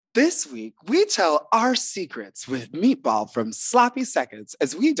This week, we tell our secrets with Meatball from Sloppy Seconds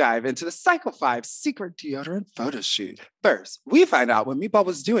as we dive into the Cycle 5 secret deodorant photo shoot. First, we find out what Meatball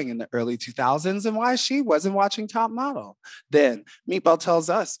was doing in the early 2000s and why she wasn't watching Top Model. Then, Meatball tells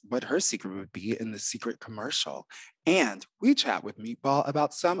us what her secret would be in the secret commercial. And we chat with Meatball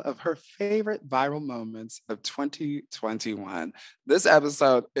about some of her favorite viral moments of 2021. This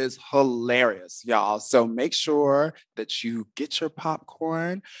episode is hilarious, y'all. So make sure that you get your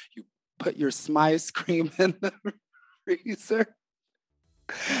popcorn, you put your Smice cream in the freezer,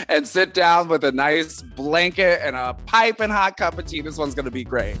 and sit down with a nice blanket and a piping hot cup of tea. This one's going to be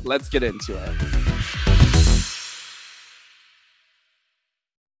great. Let's get into it.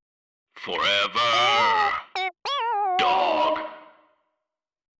 Forever Dog.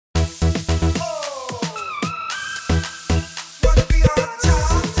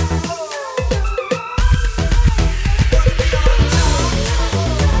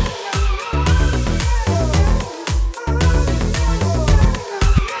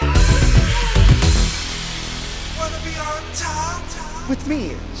 With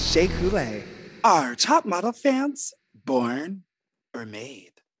me, Shea Coulee. Are Top Model fans born or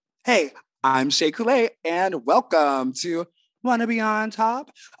made? Hey, I'm Shea Coulee, and welcome to Wanna Be on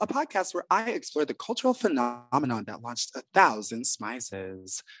Top, a podcast where I explore the cultural phenomenon that launched 1,000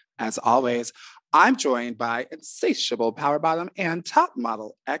 Smices. As always, I'm joined by insatiable power bottom and top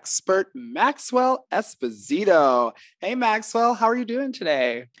model expert Maxwell Esposito. Hey, Maxwell, how are you doing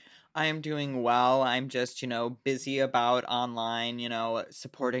today? I am doing well. I'm just, busy about online,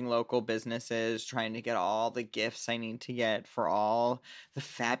 supporting local businesses, trying to get all the gifts I need to get for all the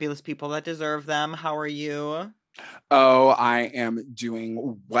fabulous people that deserve them. How are you? Oh, I am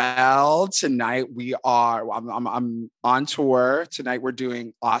doing well. Tonight I'm on tour. Tonight we're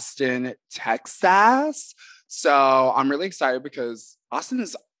doing Austin, Texas. So I'm really excited because Austin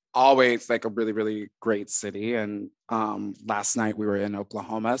is always like a really, really great city. And last night we were in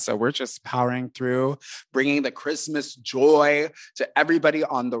Oklahoma. So we're just powering through, bringing the Christmas joy to everybody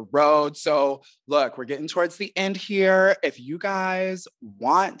on the road. So look, we're getting towards the end here. If you guys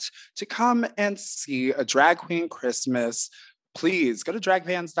want to come and see a drag queen Christmas, please go to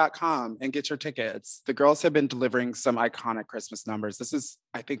dragvans.com and get your tickets. The girls have been delivering some iconic Christmas numbers. This is,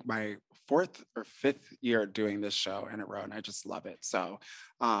 I think, my 4th or 5th year doing this show in a row, and I just love it. So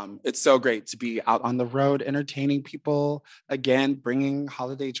it's so great to be out on the road, entertaining people, again, bringing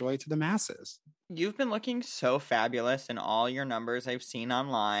holiday joy to the masses. You've been looking so fabulous in all your numbers I've seen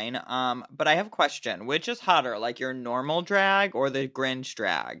online. But I have a question. Which is hotter, like your normal drag or the Grinch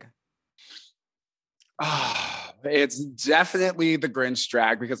drag? It's definitely the Grinch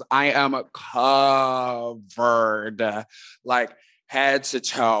drag because I am covered, like head to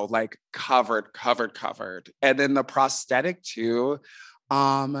toe, like covered. And then the prosthetic too.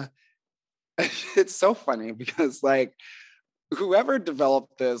 It's so funny because like whoever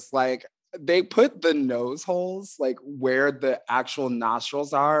developed this, like they put the nose holes like where the actual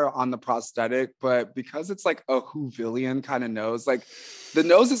nostrils are on the prosthetic, but because it's like a Whovillian kind of nose, like the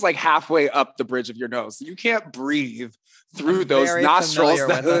nose is like halfway up the bridge of your nose. You can't breathe through those nostrils.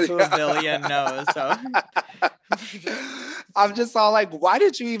 With a Whovillian nose. So. I'm just all like, why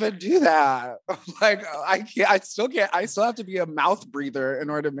did you even do that? Like, I still have to be a mouth breather in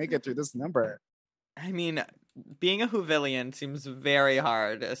order to make it through this number. I mean, being a Whovillian seems very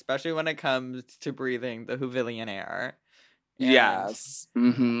hard, especially when it comes to breathing the Whovillian air. And yes.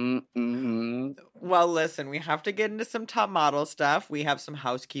 Well, listen, we have to get into some top model stuff. We have some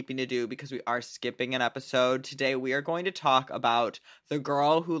housekeeping to do because we are skipping an episode. Today, we are going to talk about the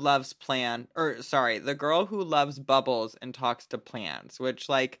girl who loves the girl who loves bubbles and talks to plants, which,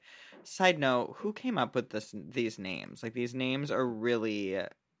 like, side note, who came up with these names? Like, these names are really,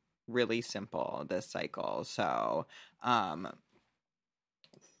 really simple this cycle. So, like,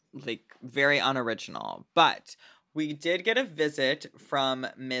 very unoriginal. But we did get a visit from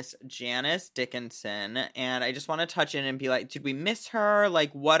Miss Janice Dickinson, and I just want to touch in and be like, did we miss her?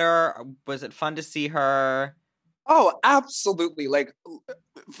 Like, was it fun to see her? Oh, absolutely. Like,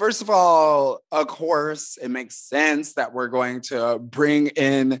 first of all, of course, it makes sense that we're going to bring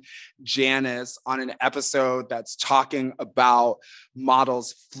in Janice on an episode that's talking about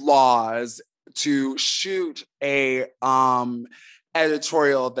models' flaws to shoot a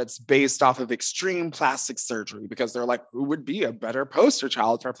editorial that's based off of extreme plastic surgery, because they're like, who would be a better poster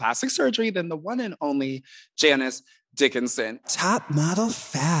child for plastic surgery than the one and only Janice Dickinson? Top model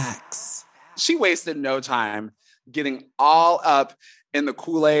facts. She wasted no time getting all up in the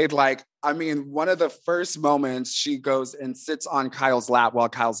Kool-Aid. Like, I mean, one of the first moments she goes and sits on Kyle's lap while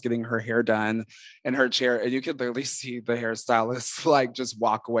Kyle's getting her hair done in her chair. And you could literally see the hairstylist like just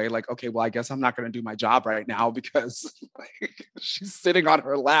walk away, like, okay, well, I guess I'm not going to do my job right now because like, she's sitting on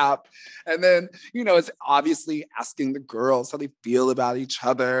her lap. And then, it's obviously asking the girls how they feel about each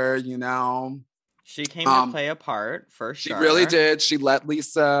other, She came to play a part for sure. She really did. She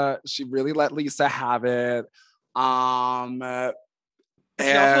really let Lisa have it. She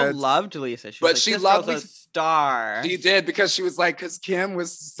also loved Lisa. She loved Lisa. A star. She did, because she was like, because Kim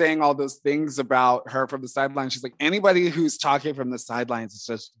was saying all those things about her from the sidelines. She's like, anybody who's talking from the sidelines is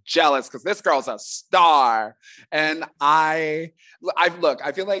just jealous because this girl's a star. And I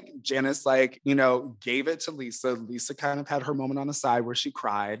feel like Janice, like, gave it to Lisa. Lisa kind of had her moment on the side where she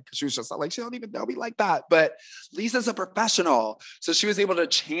cried because she was just like, she don't even know me like that. But Lisa's a professional. So she was able to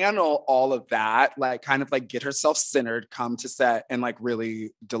channel all of that, like kind of like get herself centered, come to set and like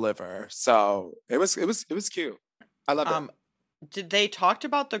really deliver. So it was cute. I love it. They talked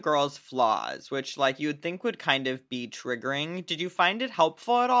about the girls' flaws, which like you would think would kind of be triggering. Did you find it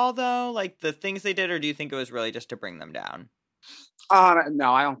helpful at all though? Like the things they did, or do you think it was really just to bring them down?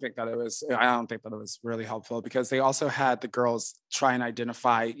 No, I don't think that it was really helpful, because they also had the girls try and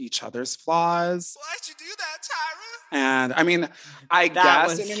identify each other's flaws. Why'd you do that, Tyra? And I mean, I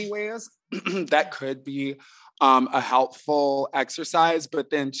guess in many ways that could be a helpful exercise, but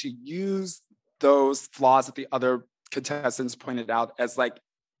then to use those flaws that the other contestants pointed out as like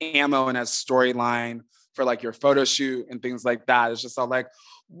ammo and as storyline for like your photo shoot and things like that, it's just all like,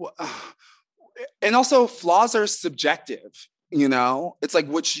 and also flaws are subjective. It's like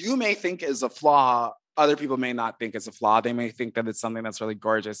what you may think is a flaw, other people may not think is a flaw. They may think that it's something that's really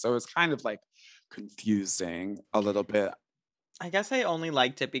gorgeous. So it's kind of like confusing a little bit. I guess I only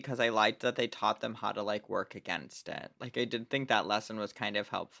liked it because I liked that they taught them how to like work against it. Like I did think that lesson was kind of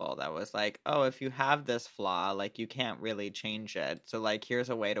helpful. That was like, oh, if you have this flaw, like you can't really change it. So like here's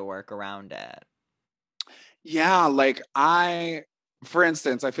a way to work around it. Yeah, like for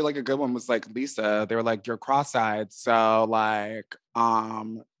instance, I feel like a good one was like Lisa. They were like, you're cross-eyed. So like, I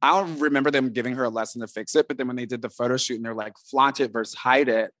don't remember them giving her a lesson to fix it. But then when they did the photo shoot and they're like, flaunt it versus hide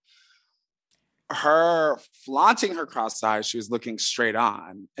it, her flaunting her cross-eyed, she was looking straight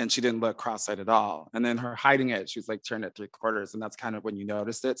on and she didn't look cross-eyed at all. And then her hiding it, she was like turned at 3/4. And that's kind of when you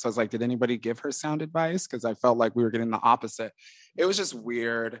noticed it. So I was like, did anybody give her sound advice? Because I felt like we were getting the opposite. It was just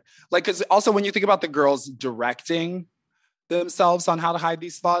weird. Like, because also when you think about the girls directing themselves on how to hide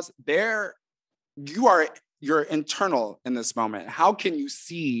these flaws, you're internal in this moment. How can you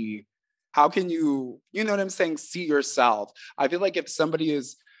see? How can you know what I'm saying? See yourself. I feel like if somebody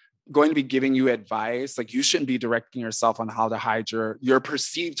is going to be giving you advice, like you shouldn't be directing yourself on how to hide your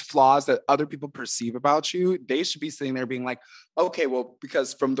perceived flaws that other people perceive about you. They should be sitting there being like, okay, well,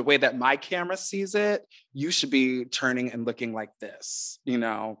 because from the way that my camera sees it, you should be turning and looking like this,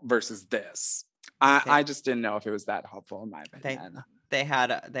 versus this. I just didn't know if it was that helpful in my opinion. They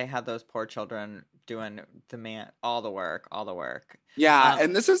had those poor children doing all the work. Yeah,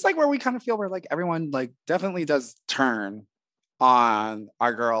 and this is like where we kind of feel where like everyone like definitely does turn on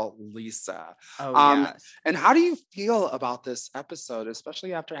our girl Lisa. Yes. And how do you feel about this episode,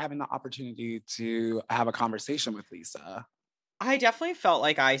 especially after having the opportunity to have a conversation with Lisa? I definitely felt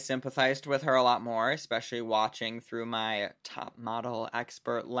like I sympathized with her a lot more, especially watching through my top model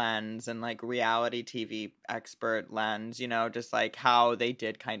expert lens and like reality TV expert lens, just like how they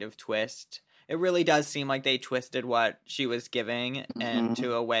did kind of twist. It really does seem like they twisted what she was giving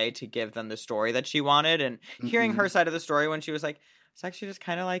into a way to give them the story that she wanted. And hearing her side of the story when she was like, it's actually just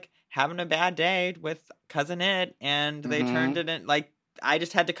kind of like having a bad day with Cousin It, and they turned it in, like, I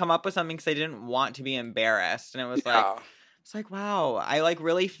just had to come up with something because I didn't want to be embarrassed. And it was like, it's like, wow, I like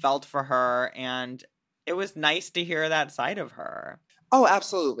really felt for her, and it was nice to hear that side of her. Oh,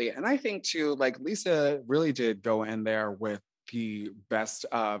 absolutely. And I think too, like Lisa really did go in there with the best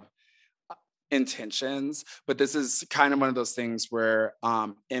of intentions, but this is kind of one of those things where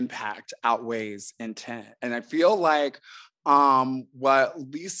impact outweighs intent. And I feel like what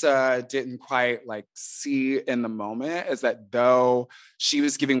Lisa didn't quite like see in the moment is that though she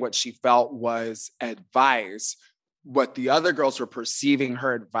was giving what she felt was advice, what the other girls were perceiving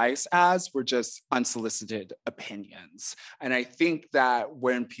her advice as were just unsolicited opinions. And I think that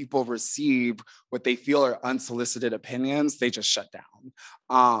when people receive what they feel are unsolicited opinions, they just shut down.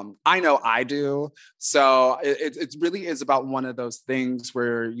 I know I do. So it really is about one of those things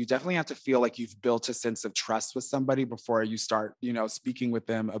where you definitely have to feel like you've built a sense of trust with somebody before you start, speaking with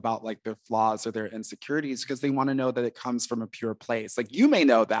them about like their flaws or their insecurities, because they want to know that it comes from a pure place. Like you may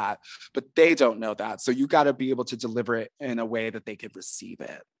know that, but they don't know that. So you got to be able to deliver it in a way that they could receive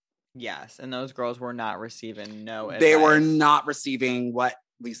it. Yes, and those girls were not receiving no advice. They were not receiving what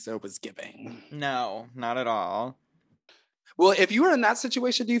Lisa was giving. No, not at all. Well, if you were in that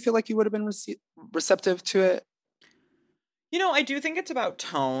situation, do you feel like you would have been receptive to it? I do think it's about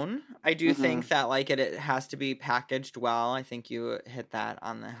tone. I do think that like it has to be packaged well. I think you hit that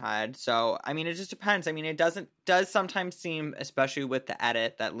on the head. So, I mean, it just depends. I mean, it does sometimes seem, especially with the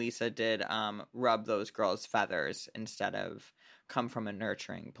edit, that Lisa did rub those girls' feathers instead of come from a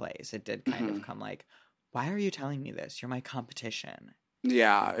nurturing place. It did kind of come like, why are you telling me this? You're my competition.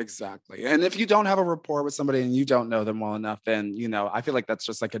 Yeah, exactly. And if you don't have a rapport with somebody and you don't know them well enough, then, I feel like that's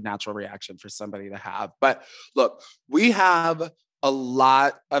just like a natural reaction for somebody to have. But look, we have a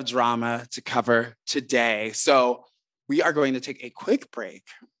lot of drama to cover today. So we are going to take a quick break.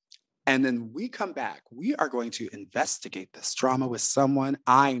 And then we come back. We are going to investigate this drama with someone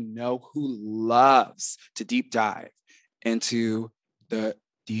I know who loves to deep dive into the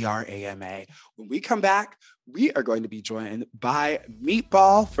DRAMA. When we come back, we are going to be joined by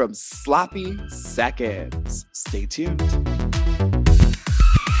Meatball from Sloppy Seconds. Stay tuned.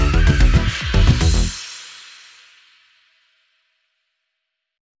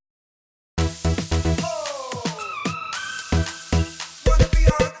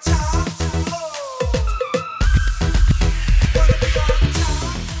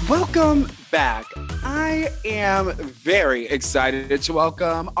 Welcome back. I am very excited to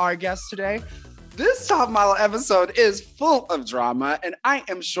welcome our guest today. This Top Model episode is full of drama, and I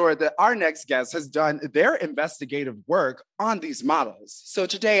am sure that our next guest has done their investigative work on these models. So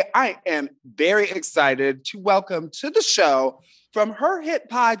today I am very excited to welcome to the show from her hit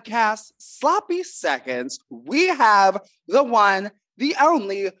podcast, Sloppy Seconds, we have the one, the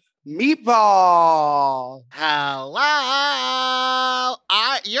only Meatball. Hello.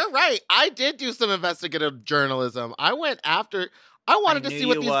 You're right. I did do some investigative journalism. I wanted to see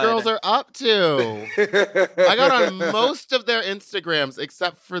what these girls are up to. I got on most of their Instagrams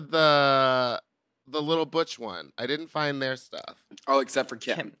except for the little Butch one. I didn't find their stuff. Oh, except for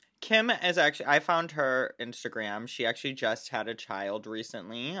Kim. Kim is actually, I found her Instagram. She actually just had a child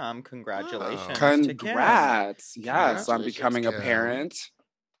recently. Congratulations to Kim. Congrats. Yes, on becoming a parent.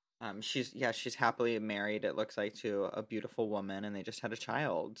 She's happily married, it looks like, to a beautiful woman, and they just had a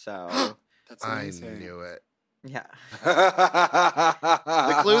child, so... That's amazing. I knew it. Yeah.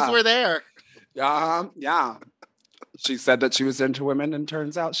 The clues were there. Yeah. She said that she was into women, and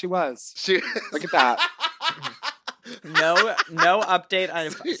turns out she was. Look at that. No update on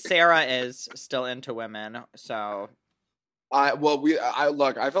if Sarah is still into women, so... I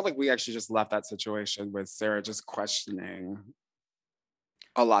felt like we actually just left that situation with Sarah just questioning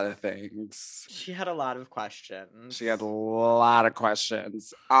a lot of things. She had a lot of questions.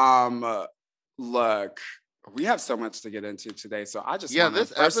 Look, we have so much to get into today, so I just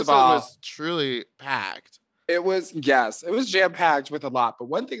this episode was truly packed. It was jam-packed with a lot, but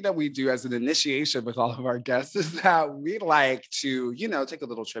one thing that we do as an initiation with all of our guests is that we like to, take a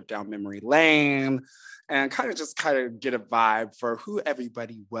little trip down memory lane and kind of get a vibe for who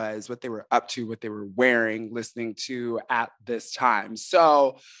everybody was, what they were up to, what they were wearing, listening to at this time.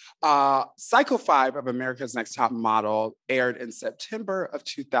 So Cycle 5 of America's Next Top Model aired in September of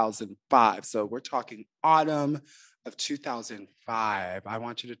 2005. So we're talking autumn of 2005. I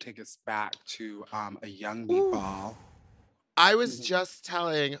want you to take us back to a young Meatball. I was just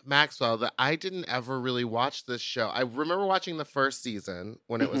telling Maxwell that I didn't ever really watch this show. I remember watching the first season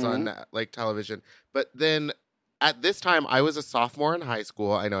when it was on television, but then at this time I was a sophomore in high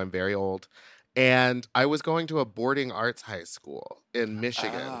school. I know I'm very old, and I was going to a boarding arts high school in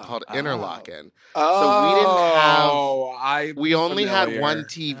Michigan called Interlochen. So we only had one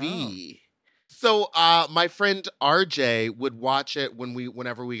TV. So my friend RJ would watch it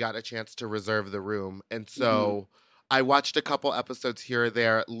whenever we got a chance to reserve the room, and so. I watched a couple episodes here or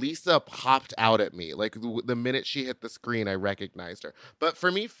there. Lisa popped out at me. Like, the minute she hit the screen, I recognized her. But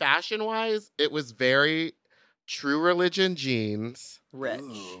for me, fashion-wise, it was very True Religion jeans. Rich.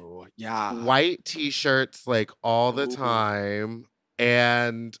 Ooh, yeah. White T-shirts, like, all the time.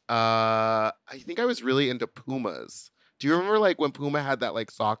 And I think I was really into Pumas. Do you remember, like, when Puma had that, like,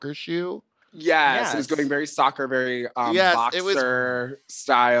 soccer shoe? Yes, it was going very soccer, very Yes, boxer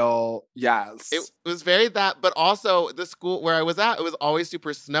style. Yes. It was very that, but also the school where I was at, it was always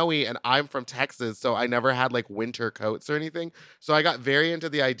super snowy, and I'm from Texas, so I never had like winter coats or anything. So I got very into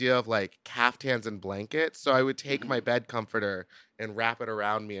the idea of like caftans and blankets. So I would take my bed comforter and wrap it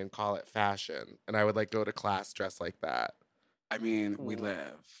around me and call it fashion. And I would like go to class dressed like that. I mean, we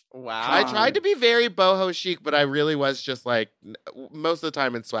live. Wow. I tried to be very boho chic, but I really was just like most of the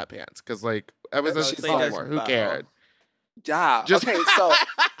time in sweatpants because like I was a Mostly sophomore. just Who boho. cared? Yeah. Just- Okay, so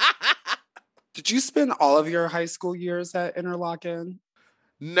did you spend all of your high school years at Interlochen?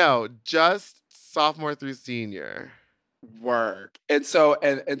 No, just sophomore through senior. Work. And so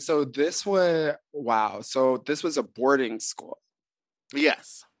and so this was wow. So this was a boarding school.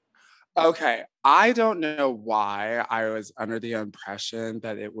 Yes. Okay. I don't know why I was under the impression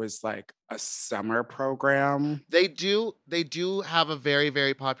that it was like a summer program. They do have a very,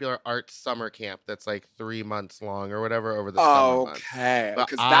 very popular art summer camp that's like 3 months long or whatever over the summer months. Okay. But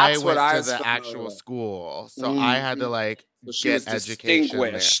Because I that's went what I to was the familiar actual with. school, so I had to like So she was get education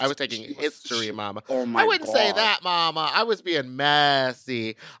there. distinguished. I was taking history, mama. Oh my I wouldn't say God. that, mama. I was being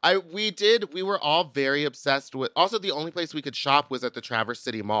messy. We were all very obsessed with. Also, the only place we could shop was at the Traverse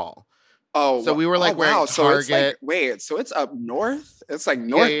City Mall. Oh, So we were, like, wearing So it's like, Target. wait, so it's up north? It's like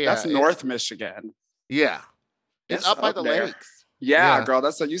north. yeah, That's it's- North Michigan. Yeah, it's That's up by up the there. lakes. Yeah, Yeah. girl.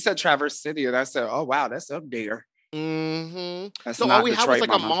 That's what you said, Traverse City, and I said, oh wow, that's up there. Mm-hmm. That's So not all we had was Detroit, like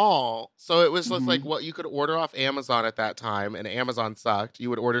mama. a mall. So it was just like Mhm. what you could order off Amazon at that time, and Amazon sucked. You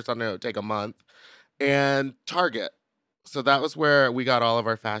would order something that would take a month, and Target. So that was where we got all of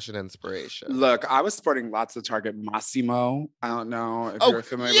our fashion inspiration. Look, I was sporting lots of Target Massimo. I don't know if Oh, you're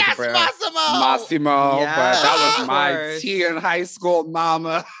familiar yes, with the brand. Massimo! Massimo, but that Yes, was of my course. tea in high school,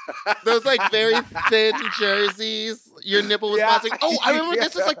 mama. Those like very thin jerseys. Your nipple was Yeah. bouncing. Oh, I remember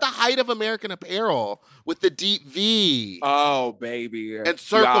this is like the height of American Apparel with the deep V Oh, baby. and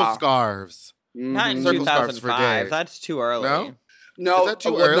circle Yeah. scarves. Not in Mhm. Circle scarves for 2005. gays. That's too early. No? No, Is that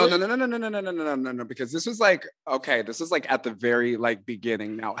too well, early? no, because this was like, okay, this was like at the very like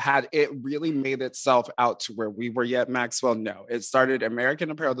beginning. Now, had it really made itself out to where we were yet, Maxwell? No, it started, American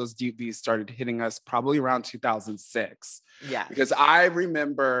Apparel, those deep V's started hitting us probably around 2006. Yeah. Because I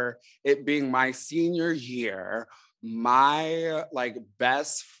remember it being my senior year, my like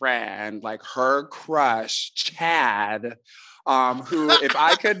best friend, like her crush, Chad, who if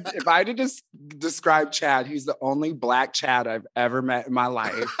I did just describe Chad, he's the only black Chad I've ever met in my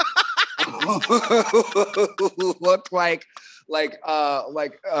life. Looked like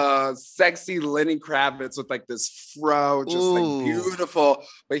sexy Lenny Kravitz with like this fro, just Ooh. like beautiful.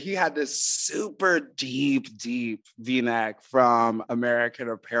 But he had this super deep V-neck from American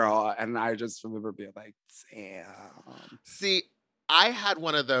Apparel, and I just remember being like, damn. See, I had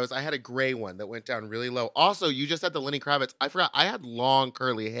one of those. I had a gray one that went down really low. Also, you just had the Lenny Kravitz. I forgot I had long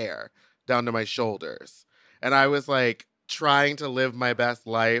curly hair down to my shoulders. And I was like trying to live my best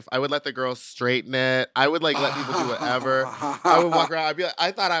life. I would let the girls straighten it. I would like let people do whatever. I would walk around. I'd be like,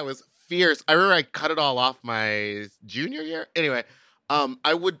 I thought I was fierce. I remember I cut it all off my junior year. Anyway,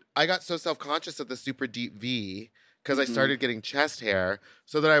 I got so self-conscious of the super deep V because I started getting chest hair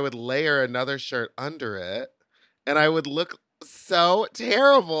so that I would layer another shirt under it. And I would look so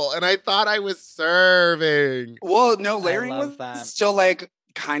terrible. And I thought I was serving. Well, no, I layering love was that. still like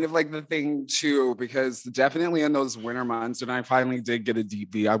kind of like the thing too, because definitely in those winter months when I finally did get a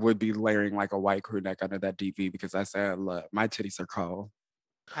deep V, I would be layering like a white crew neck under that deep V because I said, look, my titties are cold.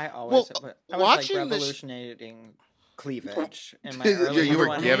 I always I was like watching the revolutionating cleavage in my You early You were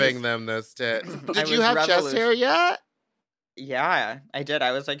 20s. giving them those tits. I Did you was have chest hair yet? Yeah, I did.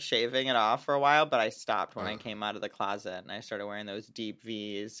 I was like shaving it off for a while, but I stopped when I came out of the closet and I started wearing those deep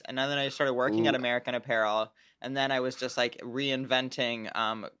V's. And then I started working at Ooh. American Apparel, and then I was just like reinventing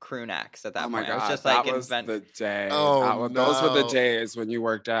crew necks at that Oh my point. I was god, just like that was the day. Oh, Those were the no. days when you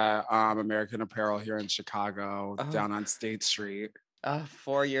worked at American Apparel here in Chicago, Oh. down on State Street.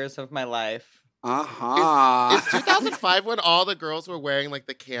 4 years of my life. Uh-huh. Is 2005 when all the girls were wearing like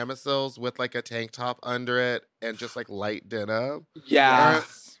the camisoles with like a tank top under it and just like light denim? Yeah.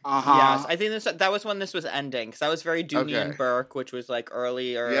 Yes. Uh-huh. Yes, I think that was when this was ending because that was very Dooney Okay. and Burke, which was like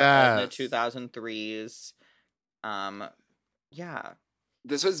earlier in the Yes. 2003s. Yeah.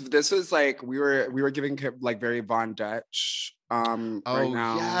 This was like we were giving like very Von Dutch Oh, right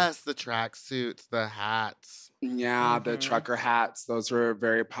now. yes, the tracksuits, the hats. Yeah, the Mhm. trucker hats, those were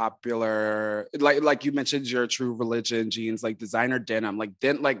very popular. Like you mentioned your True Religion jeans, like designer denim, like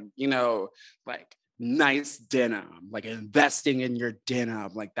like nice denim, like investing in your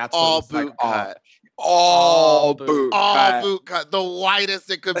denim. Like that's what All it's like, boot cut. all boot All cut. boot cut. The widest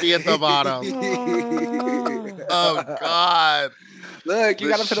it could be at the bottom. Oh, God. Look, you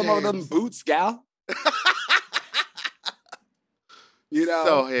The gotta fit them over them shades. boots, gal. You know,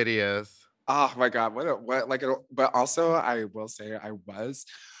 So hideous. oh my God, but also I will say I was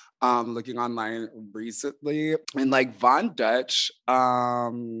looking online recently and like Von Dutch,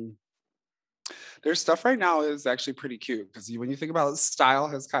 their stuff right now is actually pretty cute because when you think about it, style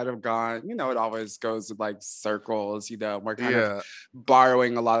has kind of gone, you know, it always goes in like circles, you know, we're kind of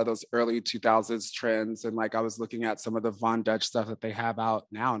borrowing a lot of those early 2000s trends. And like I was looking at some of the Von Dutch stuff that they have out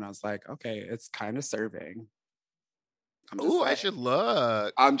now and I was like, okay, it's kind of serving. Ooh, I should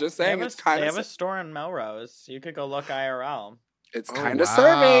look. I'm just saying it's kind They of have a store in Melrose. You could go look IRL. it's Oh, kind of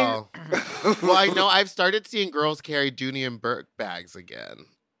wow. serving. Well, I know I've started seeing girls carry Dooney and Burke bags again.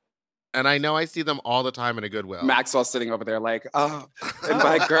 And I know I see them all the time in a Goodwill. Maxwell sitting over there like, oh, and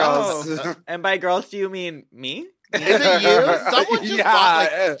my girls. Oh. And by girls, do you mean me? Is it you? Someone just bought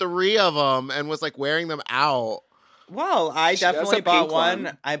Yeah. like 3 of them and was like wearing them out. Well, I She has a definitely bought pink one.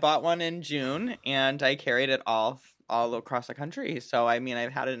 one. I bought one in June, and I carried it all across the country. So, I mean,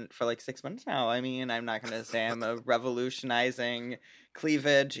 I've had it for like 6 months now. I mean, I'm not going to say I'm a revolutionizing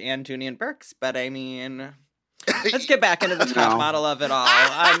cleavage and Dooney and Burks, but I mean, let's get back into the top No. model of it all.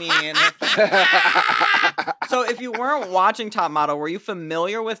 I mean, so if you weren't watching Top Model, were you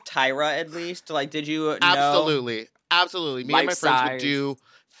familiar with Tyra at least? Like, did you know? Absolutely. Absolutely. Me and my Life friends would size. do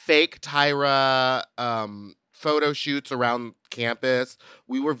fake Tyra photo shoots around campus.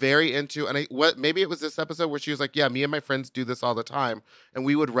 We were very into, and maybe it was this episode where she was like, yeah, me and my friends do this all the time. And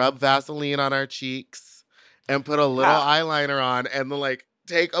we would rub Vaseline on our cheeks and put a little eyeliner on and then like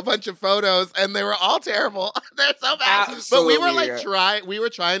take a bunch of photos, and they were all terrible. They're so bad. But we were like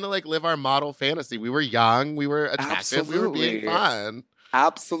trying to like live our model fantasy. We were young, we were attractive, we were being Absolutely. fun.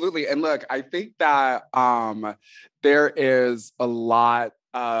 Absolutely. And look, I think that there is a lot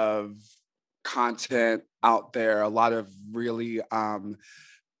of content out there, a lot of really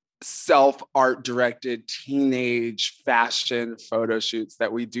self-art directed teenage fashion photo shoots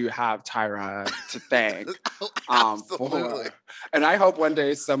that we do have Tyra to thank Absolutely. for. And I hope one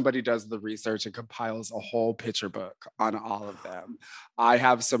day somebody does the research and compiles a whole picture book on all of them. I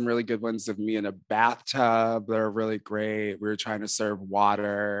have some really good ones of me in a bathtub that are really great. We were trying to serve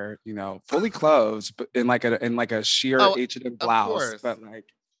water, you know, fully clothed, but in like a sheer H&M blouse, course. but like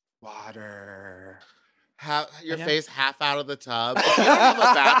water. Your Yeah. face half out of the tub. If you don't have a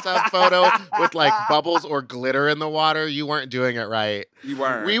bathtub photo with like bubbles or glitter in the water, you weren't doing it right. You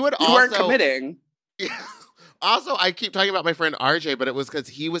weren't. We would You weren't also- committing. Also, I keep talking about my friend RJ, but it was because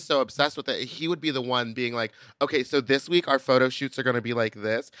he was so obsessed with it. He would be the one being like, okay, so this week our photo shoots are going to be like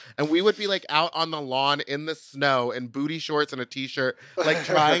this. And we would be like out on the lawn in the snow in booty shorts and a t-shirt, like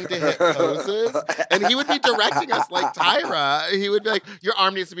trying to hit poses. And he would be directing us like Tyra. He would be like, your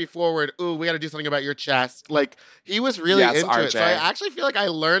arm needs to be forward. Ooh, we got to do something about your chest. Like, he was really Yes, into it. So RJ. I actually feel like I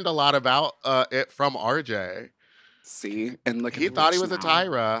learned a lot about it from RJ. See, and look at He the thought he rich was a now.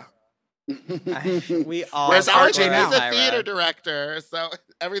 Tyra. We all. Where's thought RJ we were now? He's a Tyra. theater director, so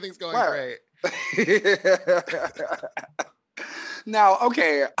everything's going Where? great. Now,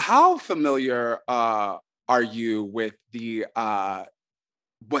 okay, how familiar are you with the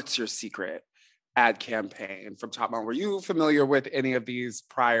What's Your Secret ad campaign from Top Model? Were you familiar with any of these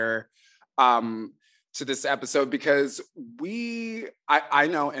prior to this episode? Because I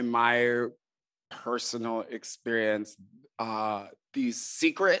know in my personal experience, these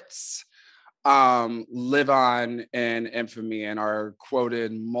secrets live on in infamy and are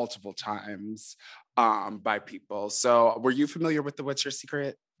quoted multiple times by people. So were you familiar with the What's Your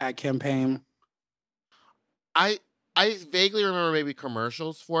Secret ad campaign? I vaguely remember maybe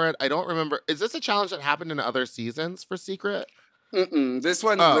commercials for it. I don't remember. Is this a challenge that happened in other seasons for Secret? Mm-mm. This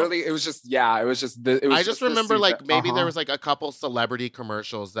one Oh. literally, it was just I just remember this like season. maybe there was like a couple celebrity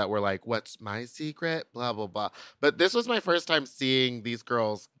commercials that were like, "What's my secret?" Blah blah blah. But this was my first time seeing these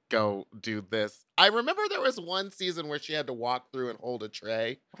girls go do this. I remember there was one season where she had to walk through and hold a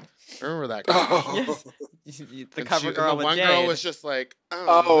tray. I remember that. commercial. Yes. The And cover and girl the with one Jade. girl was just like,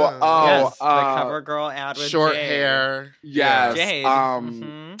 Oh, Yes, the uh, cover girl ad with short Jade. hair. Yes. Jade.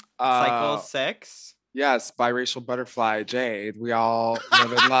 Mhm. Cycle 6. Yes, biracial butterfly Jade. We all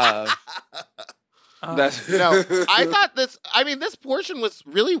live in love. That's No, I thought this portion was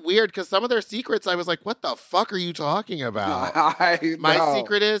really weird because some of their secrets, I was like, what the fuck are you talking about? My know.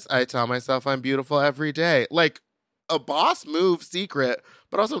 secret is I tell myself I'm beautiful every day. Like a boss move secret,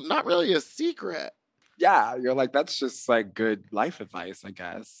 but also not really a secret. Yeah, you're like, that's just like good life advice, I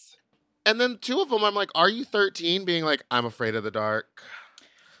guess. And then 2 of them, I'm like, are you 13? Being like, I'm afraid of the dark.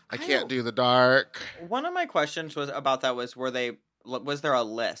 I can't do the dark. One of my questions was was there a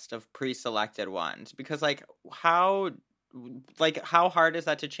list of pre-selected ones? Because how hard is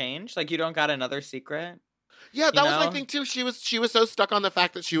that to change? Like, you don't got another secret? Yeah, that was my thing too. She was so stuck on the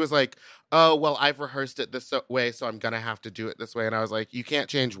fact that she was like, "Oh, well, I've rehearsed it this way, so I'm gonna have to do it this way." And I was like, "You can't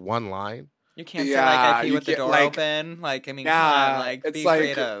change one line. You can't say I pee with the door open. Like, I mean, come on, be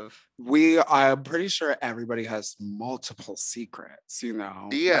creative." I'm pretty sure everybody has multiple secrets,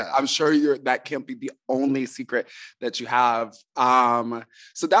 Yeah. I'm sure that can't be the only secret that you have.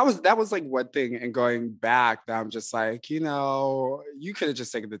 So that was like one thing. And going back, that I'm just like, you could have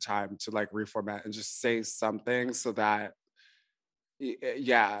just taken the time to like reformat and just say something so that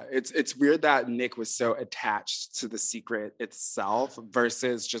it's weird that Nick was so attached to the secret itself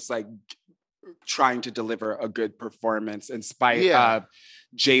versus just like trying to deliver a good performance in spite of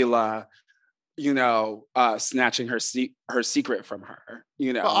Jayla, snatching her secret from her,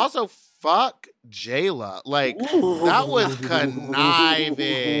 But also, fuck Jayla. Like, that was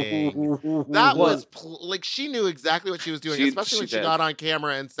conniving. That was, she knew exactly what she was doing, especially when she got on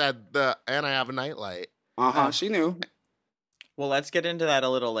camera and said, and I have a nightlight. She knew. Well, let's get into that a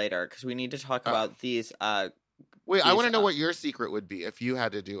little later, because we need to talk about these. Wait, I want to know what your secret would be if you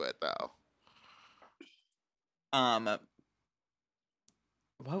had to do it, though.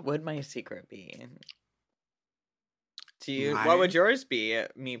 What would my secret be? What would yours be,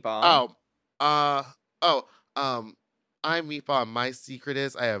 Meatball? I'm Meatball. My secret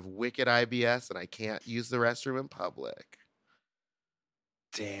is I have wicked IBS and I can't use the restroom in public.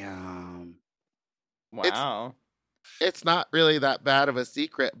 Damn. Wow. It's not really that bad of a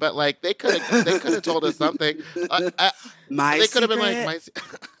secret, but like they could have told us something. They could have been like,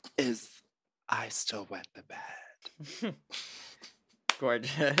 is I still wet the bed.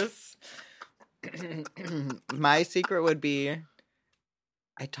 Gorgeous. My secret would be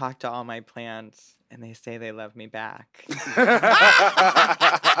I talk to all my plants and they say they love me back. That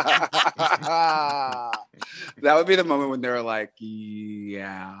would be the moment when they were like,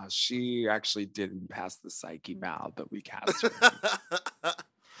 yeah, she actually didn't pass the psyche valve, but we cast her.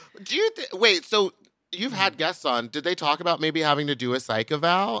 Do you wait, so you've had guests on. Did they talk about maybe having to do a psych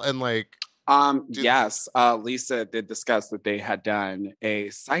eval and like yes, Lisa did discuss that they had done a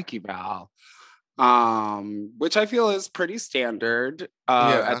psych eval, which I feel is pretty standard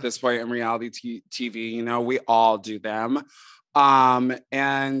at this point in reality TV. We all do them.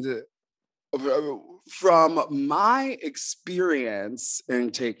 And from my experience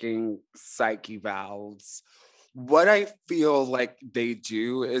in taking psych evals, what I feel like they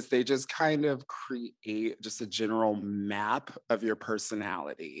do is they just kind of create just a general map of your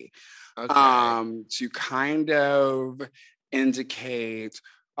personality. Okay. To kind of indicate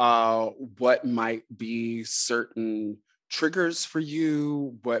what might be certain triggers for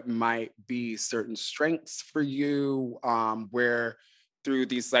you, what might be certain strengths for you, where through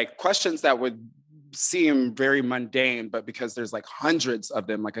these like questions that would seem very mundane, but because there's like hundreds of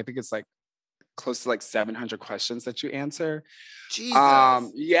them, like I think it's like close to like 700 questions that you answer. Jesus.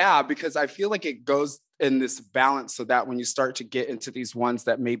 Because I feel like it goes in this balance so that when you start to get into these ones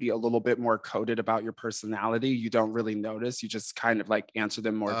that may be a little bit more coded about your personality, you don't really notice. You just kind of like answer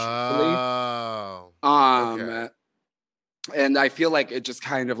them more truthfully. Okay. And I feel like it just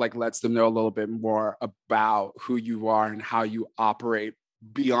kind of like lets them know a little bit more about who you are and how you operate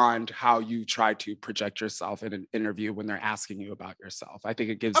beyond how you try to project yourself in an interview when they're asking you about yourself. I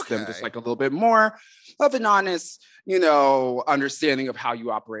think it gives them just like a little bit more of an honest, understanding of how you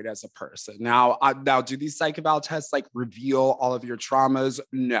operate as a person. Now do these psych eval tests like reveal all of your traumas?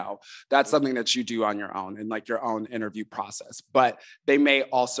 No, that's something that you do on your own in like your own interview process. But they may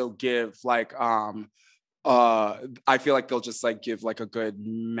also give like, I feel like they'll just like give like a good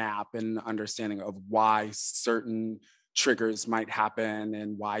map and understanding of why certain triggers might happen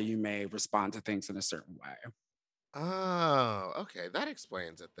and why you may respond to things in a certain way. Oh, okay. That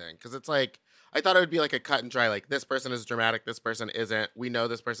explains it then. Because it's like, I thought it would be like a cut and dry, like this person is dramatic, this person isn't. We know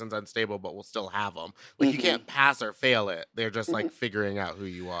this person's unstable, but we'll still have them. Like you can't pass or fail it. They're just like figuring out who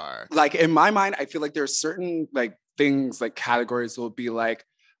you are. Like in my mind, I feel like there's certain like things like categories will be like,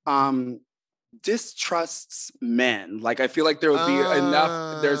 distrusts men. Like I feel like there would be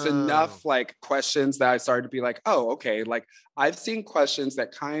there's enough like questions that I started to be like, oh, okay, like I've seen questions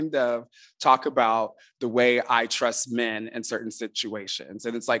that kind of talk about the way I trust men in certain situations.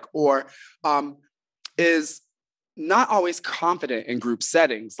 And it's like, or is not always confident in group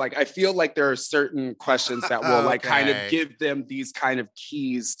settings. Like I feel like there are certain questions that will like kind of give them these kind of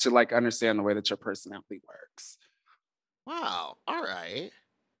keys to like understand the way that your personality works. Wow. All right.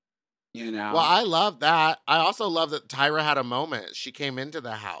 you know? Well, I love that. I also love that Tyra had a moment. She came into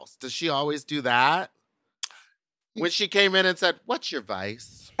the house. Does she always do that? When she came in and said, "What's your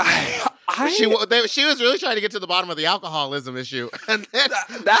vice?" She was really trying to get to the bottom of the alcoholism issue, and then,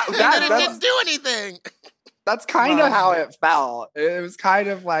 and then it didn't do anything. That's kind of how it felt. It was kind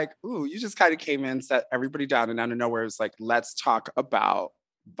of like, ooh, you just kind of came in, set everybody down, and out of nowhere, it was like, let's talk about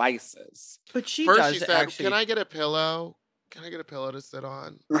vices. But she First, she said, "Can I get a pillow? Can I get a pillow to sit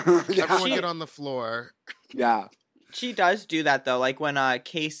on? Yeah. Everyone get on the floor." Yeah. She does do that though. Like when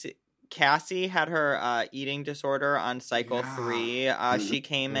Cassie had her eating disorder on cycle 3. She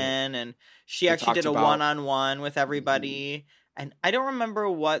came in and she actually did a one-on-one with everybody. And I don't remember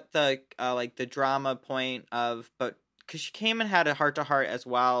what the like the drama point of, but because she came and had a heart-to-heart as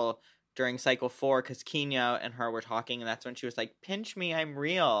well during cycle 4, because Kenya and her were talking, and that's when she was like, "Pinch me, I'm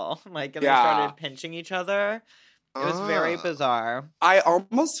real." Like, and they started pinching each other. It was very bizarre. I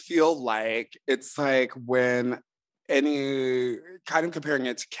almost feel like it's like when any kind of comparing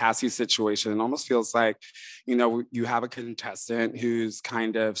it to Cassie's situation, it almost feels like, you know, you have a contestant who's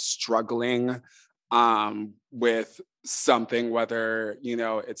kind of struggling with something, whether, you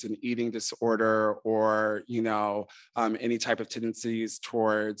know, it's an eating disorder or, you know, any type of tendencies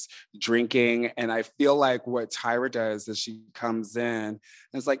towards drinking. And I feel like what Tyra does is she comes in and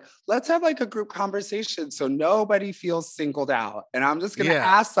it's like, let's have like a group conversation so nobody feels singled out. And I'm just going to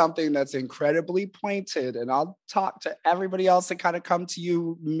ask something that's incredibly pointed, and I'll talk to everybody else and kind of come to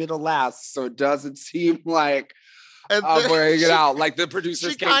you middle last. So it doesn't seem like I'm wearing it out. Like the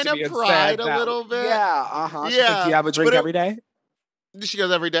producers came to me and said a little bit. Yeah, Yeah. She's like, do you have a drink every day? She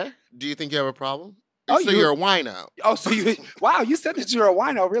goes, every day? Do you think you have a problem? So you're a wino. Oh, so you said that you're a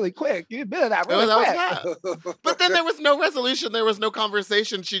wino really quick. You admitted that really quick. But then there was no resolution. There was no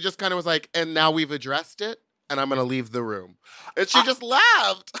conversation. She just kind of was like, and now we've addressed it, and I'm going to leave the room. And she just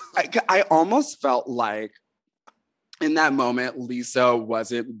laughed. I almost felt like in that moment, Lisa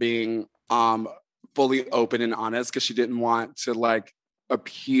wasn't being fully open and honest because she didn't want to like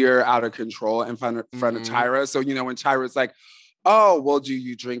appear out of control in front of Tyra. So, you know, when Tyra's like, "Oh, well, do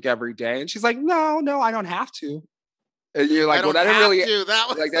you drink every day?" And she's like, no, I don't have to. And you're like, well, that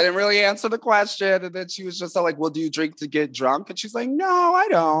didn't really answer the question. And then she was just like, well, do you drink to get drunk? And she's like, no, I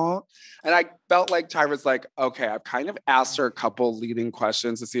don't. And I felt like Tyra's like, okay, I've kind of asked her a couple leading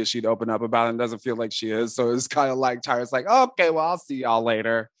questions to see if she'd open up about it, and doesn't feel like she is. So it's kind of like Tyra's like, okay, well, I'll see y'all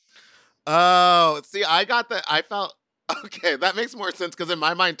later. Oh, see, I felt, okay, that makes more sense, because in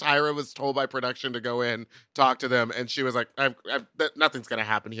my mind, Tyra was told by production to go in, talk to them, and she was like, nothing's going to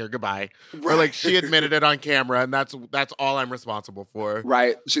happen here, goodbye. Right. Or like, she admitted it on camera, and that's all I'm responsible for.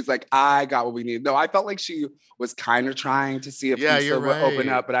 Right. She's like, I got what we need. No, I felt like she was kind of trying to see if Lisa would open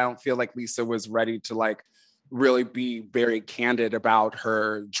up, but I don't feel like Lisa was ready to like really be very candid about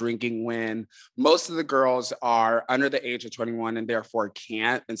her drinking when most of the girls are under the age of 21 and therefore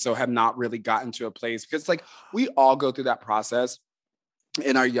can't, and so have not really gotten to a place, because like we all go through that process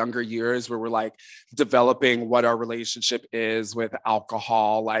in our younger years where we're like developing what our relationship is with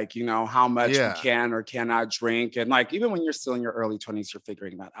alcohol, like, you know, how much we can or cannot drink. And like, even when you're still in your early 20s, you're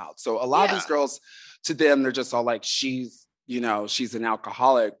figuring that out. So a lot of these girls, to them, they're just all like, she's an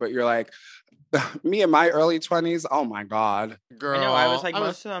alcoholic, but you're like, me in my early 20s, oh my God. Girl. I know, I was like,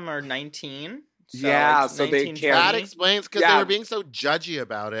 most of them are 19. So yeah, like so 19, they can't. That explains, because they were being so judgy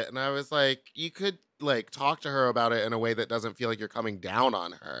about it. And I was like, you could like talk to her about it in a way that doesn't feel like you're coming down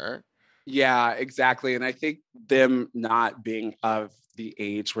on her. Yeah, exactly. And I think them not being of the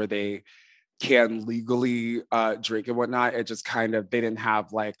age where they can legally drink and whatnot, it just kind of, they didn't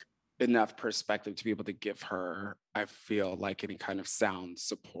have like enough perspective to be able to give her, I feel like, any kind of sound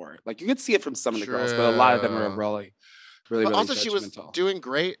support. Like you could see it from some of the girls, but a lot of them are really also, judgmental. she was doing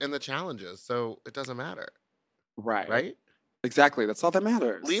great in the challenges, so it doesn't matter. Right? Exactly. That's all that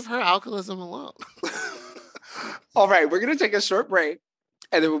matters. Leave her alcoholism alone. All right, we're going to take a short break.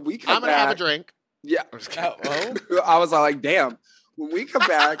 And then when we come back... I'm going to have a drink. Yeah. I was all like, damn. When we come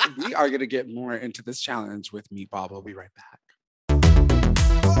back, we are going to get more into this challenge with Meatball. We'll be right back.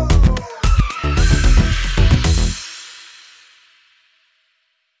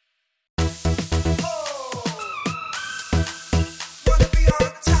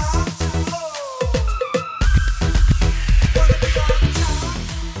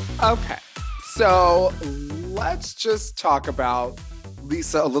 Okay, so let's just talk about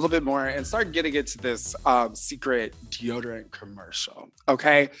Lisa a little bit more and start getting into this secret deodorant commercial.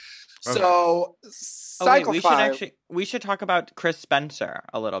 Okay. So cycle 5. We should talk about Chris Spencer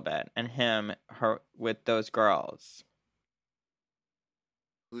a little bit and her with those girls.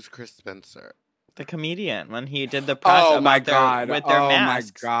 Who's Chris Spencer? The comedian, when he did the press Oh my about God. with their Oh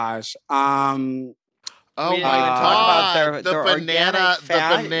masks. my gosh. Oh We didn't my even talk about God. their organic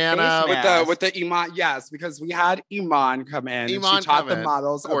fat face With mask. the Iman, yes, because we had Iman come in and she Iman taught come the in.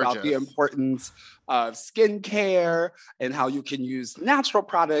 models about the Gorgeous. importance of skincare and how you can use natural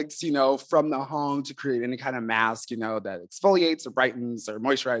products, you know, from the home to create any kind of mask, you know, that exfoliates or brightens or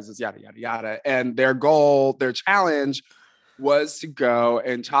moisturizes, yada, yada, yada. And their goal, their challenge was to go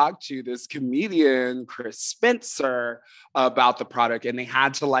and talk to this comedian, Chris Spencer, about the product. And they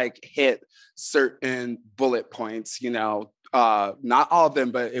had to like hit certain bullet points, you know, not all of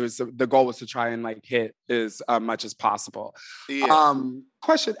them, but it was the goal was to try and like hit as much as possible. Yeah.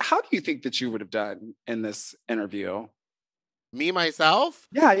 Question, how do you think that you would have done in this interview? Me, myself?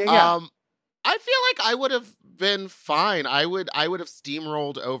 Yeah. I feel like I would have been fine. I would have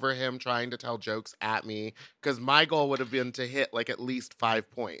steamrolled over him trying to tell jokes at me because my goal would have been to hit like at least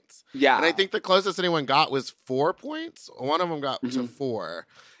 5 points. Yeah. And I think the closest anyone got was 4 points. One of them got to 4.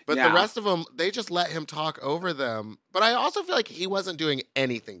 But the rest of them, they just let him talk over them. But I also feel like he wasn't doing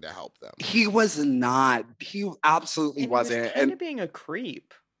anything to help them. He was not. He absolutely And wasn't. He was kind of being a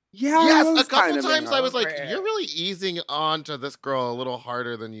creep. Yeah, yes, a couple times I was like, you're really easing on to this girl a little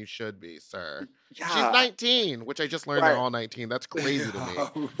harder than you should be, sir. Yeah. She's 19, which I just learned they're all 19. That's crazy to me.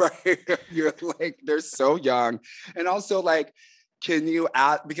 Right. You're like, they're so young. And also like, can you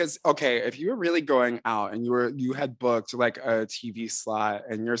add, because, okay, if you were really going out and you had booked like a TV slot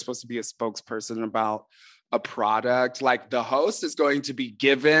and you're supposed to be a spokesperson about a product, like the host is going to be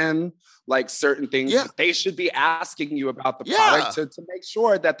given like certain things that they should be asking you about the product to make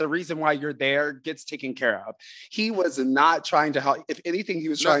sure that the reason why you're there gets taken care of. He was not trying to help. If anything, he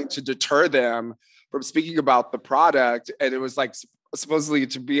was trying to deter them from speaking about the product. And it was like supposedly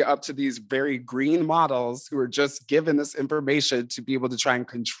to be up to these very green models who are just given this information to be able to try and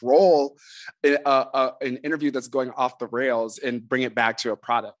control an interview that's going off the rails and bring it back to a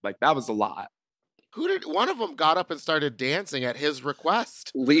product. Like that was a lot. One of them got up and started dancing at his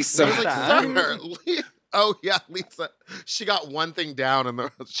request. Lisa. Like, sir, oh yeah, Lisa. She got one thing down and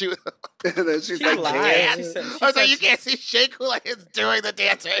she and then she's like, lied. I was like, you can't see Shea Coulee is doing the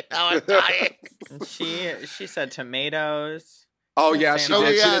dance right now. I'm dying. She said tomatoes. Oh yeah, she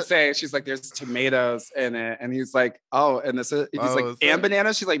did. Yeah. She did say, she's like, there's tomatoes in it, and he's like, oh, and this is, he's like, and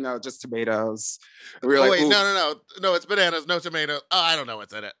bananas. She's like, no, just tomatoes. And we were like, wait, no, it's bananas, no tomato. Oh, I don't know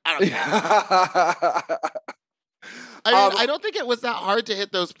what's in it. I don't know. I don't think it was that hard to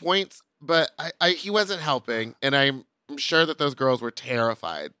hit those points, but he wasn't helping, and I'm sure that those girls were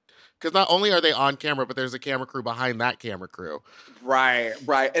terrified. Because not only are they on camera, but there's a camera crew behind that camera crew. Right.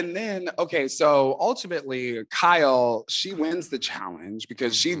 And then, okay, so ultimately, Kyle, she wins the challenge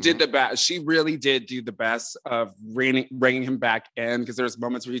because she did the best. She really did do the best of bringing him back in because there's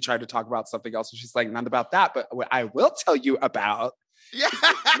moments where he tried to talk about something else. And she's like, not about that, but what I will tell you about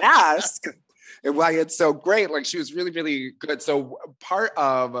mask and why it's so great. Like she was really, really good. So part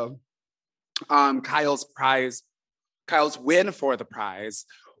of Kyle's win for the prize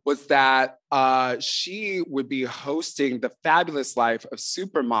was that she would be hosting the Fabulous Life of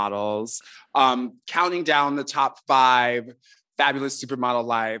Supermodels, counting down the top 5 fabulous supermodel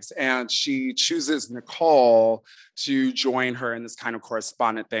lives. And she chooses Nicole to join her in this kind of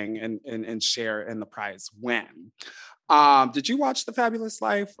correspondent thing and share in the prize win. Did you watch The Fabulous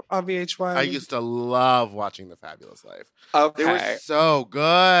Life on VH1? I used to love watching The Fabulous Life. Okay. They were so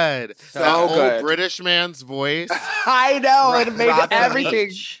good. So good. Old British man's voice. I know. It made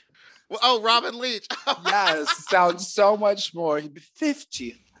everything. Oh, Robin Leach. Yes. Sounds so much more.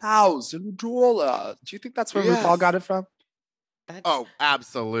 $50,000. Do you think that's where RuPaul got it from? Oh,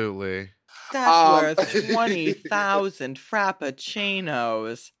 absolutely. That's worth 20,000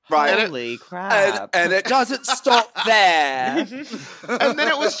 frappuccinos. Right. Holy crap. And it doesn't stop there. And then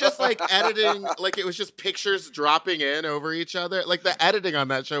it was just like editing, like it was just pictures dropping in over each other. Like the editing on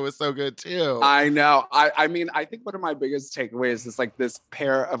that show was so good too. I know. I mean, I think one of my biggest takeaways is like this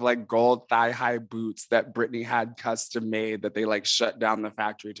pair of like gold thigh-high boots that Britney had custom made that they like shut down the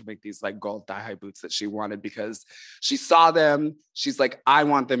factory to make these like gold thigh-high boots that she wanted because she saw them. She's like, I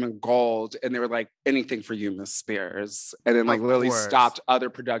want them in gold. And they were like, anything for you, Miss Spears. And then like literally stopped other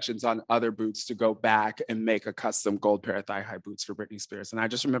productions on other boots to go back and make a custom gold pair of thigh-high boots for Britney Spears. And I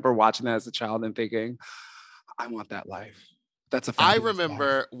just remember watching that as a child and thinking, I want that life. That's a I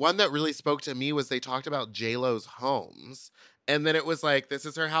remember life. One that really spoke to me was they talked about J-Lo's homes. And then it was like, this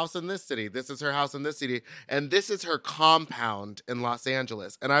is her house in this city. This is her house in this city. And this is her compound in Los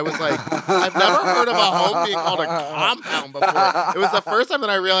Angeles. And I was like, I've never heard of a home being called a compound before. It was the first time that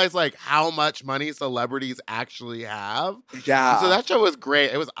I realized like how much money celebrities actually have. Yeah. So that show was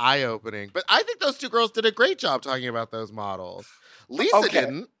great. It was eye-opening. But I think those two girls did a great job talking about those models. Lisa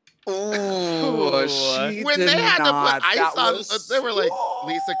didn't. Ooh, she When did they had not. to put That ice was- on, they were like,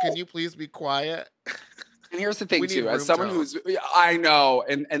 Lisa, can you please be quiet? And here's the thing We need too, as room someone tone. who's, I know,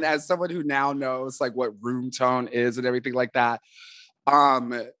 and as someone who now knows like what room tone is and everything like that,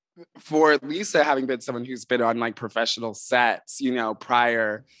 for Lisa having been someone who's been on like professional sets, you know,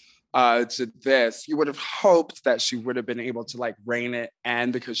 prior to this, you would have hoped that she would have been able to like rein it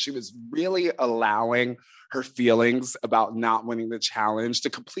in, because she was really allowing her feelings about not winning the challenge to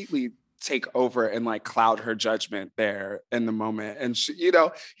completely take over and like cloud her judgment there in the moment. And she, you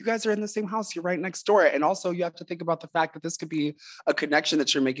know, you guys are in the same house, you're right next door. And also you have to think about the fact that this could be a connection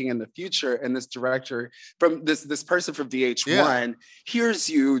that you're making in the future. And this director from this person from VH1 hears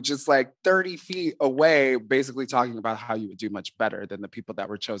you just like 30 feet away, basically talking about how you would do much better than the people that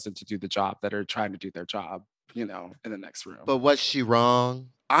were chosen to do the job that are trying to do their job, you know, in the next room. But was she wrong?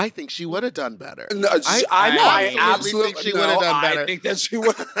 I think she would have done better. No, I absolutely think she would have done better. I think that she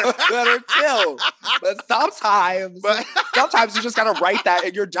would have done better too. But sometimes you just gotta write that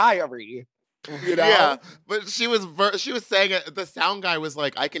in your diary. You know? Yeah, but she was saying it. The sound guy was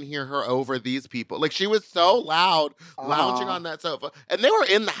like, I can hear her over these people. Like she was so loud, lounging on that sofa, and they were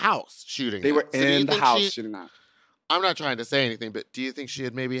in the house shooting. They were So do you in the think house shooting that. I'm not trying to say anything, but do you think she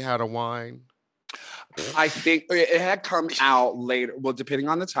had maybe had a wine? I think it had come out later. Well, depending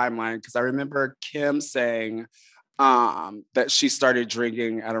on the timeline, because I remember Kim saying that she started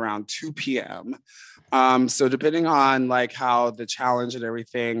drinking at around 2 p.m. So depending on like how the challenge and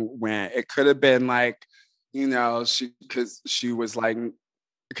everything went, it could have been like, you know, she was like,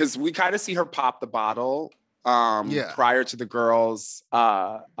 because we kind of see her pop the bottle prior to the girls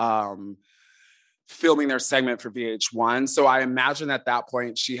filming their segment for VH1. So I imagine at that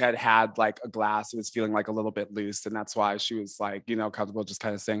point she had like a glass. It was feeling like a little bit loose. And that's why she was like, you know, comfortable just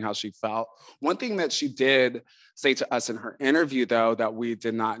kind of saying how she felt. One thing that she did say to us in her interview, though, that we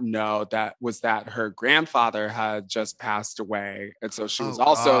did not know, that was that her grandfather had just passed away. And so she was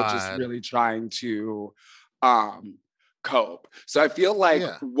also just really trying to cope. So I feel like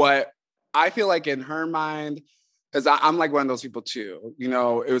in her mind, because I'm like one of those people too, you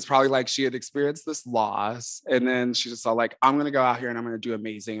know, it was probably like she had experienced this loss and then she just saw like, I'm going to go out here and I'm going to do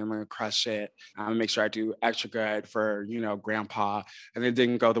amazing. I'm going to crush it. I'm going to make sure I do extra good for, you know, grandpa. And it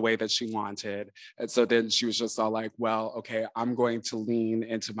didn't go the way that she wanted. And so then she was just all like, well, okay, I'm going to lean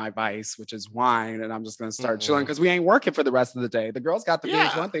into my vice, which is wine. And I'm just going to start chilling because we ain't working for the rest of the day. The girls got the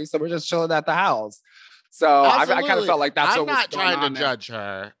VH1 thing. So we're just chilling at the house. So I kind of felt like that's what was going on. I'm not trying to judge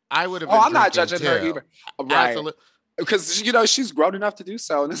her. I would have. I'm not judging her either. Right. Absolutely. Because you know she's grown enough to do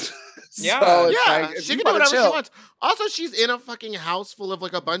so. Like, she can do whatever she wants. Also, she's in a fucking house full of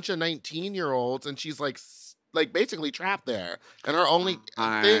like a bunch of 19-year-olds, and she's like basically trapped there. And her only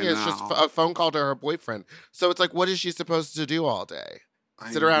thing is just a phone call to her boyfriend. So it's like, what is she supposed to do all day?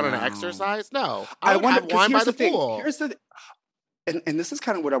 Sit around and exercise? No, I would have wine by the pool. Here's the. And this is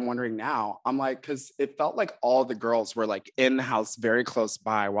kind of what I'm wondering now. I'm like, because it felt like all the girls were like in the house very close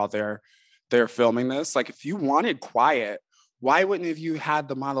by while they're filming this. Like, if you wanted quiet, why wouldn't you had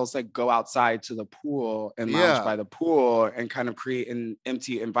the models like go outside to the pool and lounge by the pool and kind of create an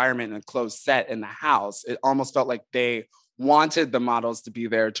empty environment and a closed set in the house? It almost felt like they wanted the models to be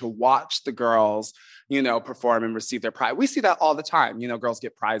there to watch the girls, you know, perform and receive their prize. We see that all the time. You know, girls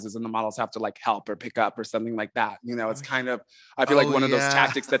get prizes and the models have to like help or pick up or something like that. You know, it's kind of, I feel like one of those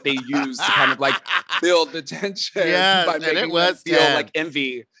tactics that they use to kind of like build the tension by making them feel like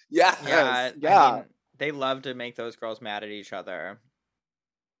envy. Yeah. I mean, they love to make those girls mad at each other.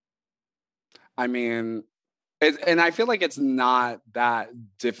 I mean, and I feel like it's not that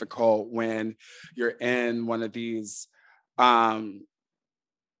difficult when you're in one of these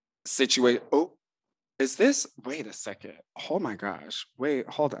situations. Oh, is this? Wait a second. Oh my gosh. Wait,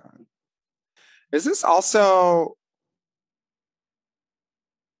 hold on. Is this also?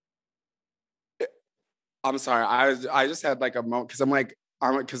 I'm sorry. I just had like a moment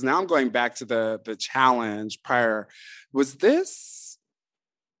because now I'm going back to the challenge prior. Was this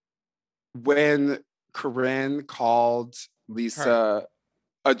when Corinne called Lisa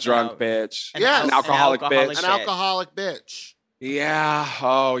a drunk bitch? An alcoholic bitch. Yeah.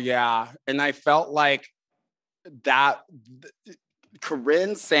 Oh, yeah. And I felt like that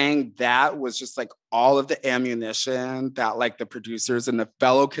Corinne saying that was just like all of the ammunition that like the producers and the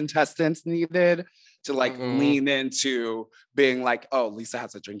fellow contestants needed to like lean into being like, oh, Lisa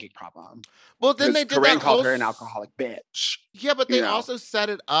has a drinking problem. Well, then they did Corinne that called her an alcoholic bitch. Yeah, but they you know? also set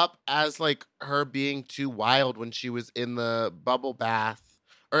it up as like her being too wild when she was in the bubble bath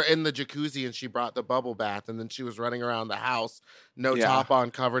or in the jacuzzi and she brought the bubble bath and then she was running around the house, no top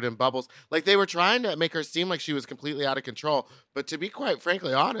on, covered in bubbles. Like they were trying to make her seem like she was completely out of control. But to be quite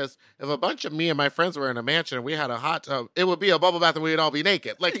frankly honest, if a bunch of me and my friends were in a mansion and we had a hot tub, it would be a bubble bath and we'd all be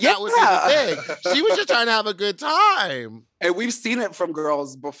naked. Like that would be the thing. She was just trying to have a good time. And we've seen it from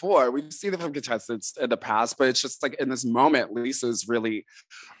girls before. We've seen it from contestants in the past, but it's just like in this moment, Lisa's really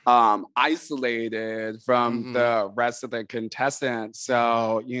isolated from the rest of the contestants.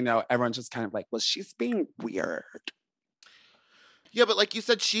 So, everyone's just kind of like, well, she's being weird. Yeah, but like you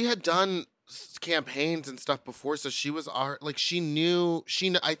said, she had done campaigns and stuff before, so she was like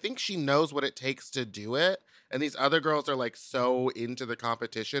I think she knows what it takes to do it. And these other girls are like so into the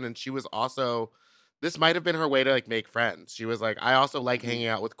competition, and she was also. This might have been her way to like make friends. She was like, I also like hanging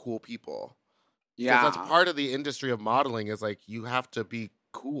out with cool people. Yeah. That's part of the industry of modeling is like, you have to be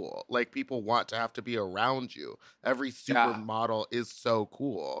cool. Like people want to have to be around you. Every supermodel is so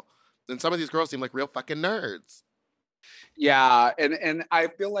cool. And some of these girls seem like real fucking nerds. Yeah. And I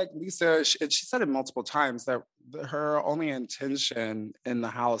feel like Lisa, she said it multiple times that her only intention in the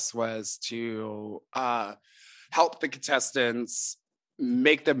house was to help the contestants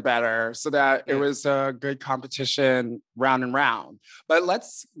make them better so that it was a good competition round and round. But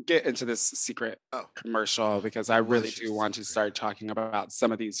let's get into this secret commercial because I really do want to start talking about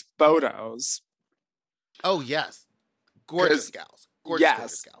some of these photos. Oh, yes. Gorgeous gals.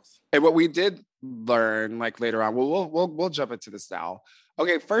 Gorgeous gals. And what we did learn like later on, we'll jump into this now.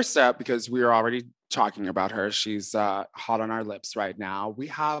 Okay, first up, because we are already talking about her, she's hot on our lips right now. We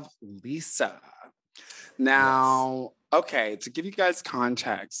have Lisa. Now, okay, to give you guys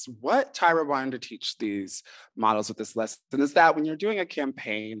context, what Tyra wanted to teach these models with this lesson is that when you're doing a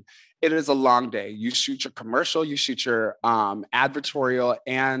campaign, it is a long day. You shoot your commercial, you shoot your advertorial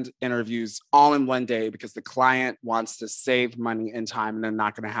and interviews all in one day because the client wants to save money and time, and they're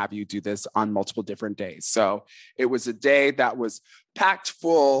not going to have you do this on multiple different days. So it was a day that was packed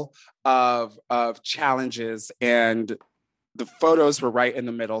full of challenges, and the photos were right in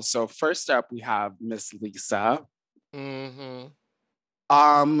the middle. So first up, we have Miss Lisa. I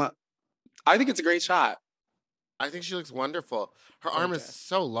think it's a great shot. I think she looks wonderful. Her arm is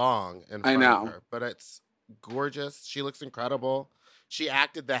so long in front of her, but it's gorgeous. She looks incredible. She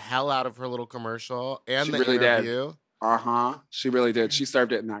acted the hell out of her little commercial and the interview. Did. She really did. She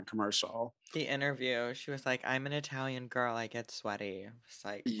served it in that commercial. The interview, she was like, I'm an Italian girl, I get sweaty. It's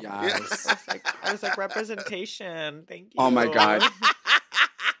like, yes. I was like, representation. Thank you. Oh my God.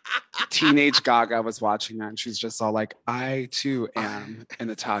 Teenage Gaga was watching that and she's just all like, I too am an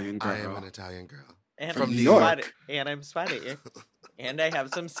Italian girl. I am an Italian girl. And from New York. And I'm sweaty. And I have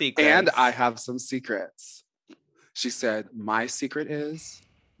some secrets. And I have some secrets. She said, my secret is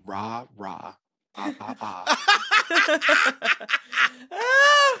rah, rah, bah, bah, bah.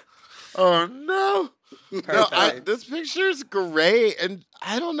 Oh no. This picture is great. And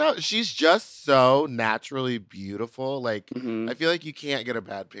I don't know. She's just so naturally beautiful. Like, I feel like you can't get a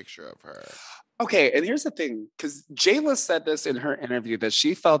bad picture of her. Okay, and here's the thing, because Jayla said this in her interview that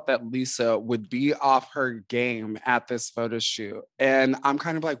she felt that Lisa would be off her game at this photo shoot. And I'm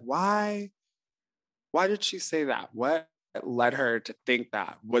kind of like, why? Why did she say that? What led her to think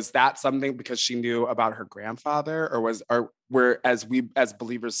that? Was that something because she knew about her grandfather, or were we as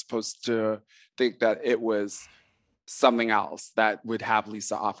believers supposed to think that it was something else that would have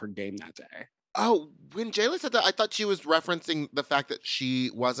Lisa off her game that day? Oh, when Jayla said that, I thought she was referencing the fact that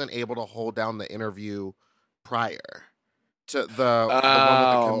she wasn't able to hold down the interview prior to the one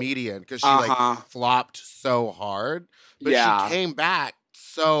with the comedian because she like flopped so hard. But she came back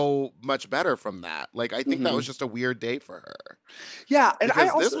so much better from that. Like, I think that was just a weird day for her. Yeah, and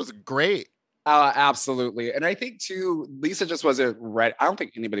this was great. Absolutely. And I think too, Lisa just wasn't ready. I don't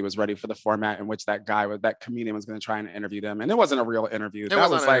think anybody was ready for the format in which that comedian was going to try and interview them. And it wasn't a real interview. It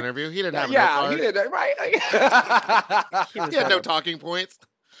wasn't an interview. He didn't have he didn't, right? He had no talking points.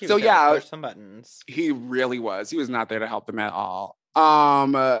 He was push some buttons. He really was. He was not there to help them at all.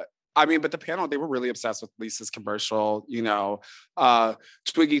 But the panel, they were really obsessed with Lisa's commercial.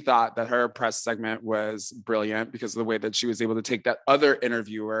 Twiggy thought that her press segment was brilliant because of the way that she was able to take that other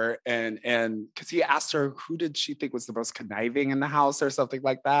interviewer and because he asked her who did she think was the most conniving in the house or something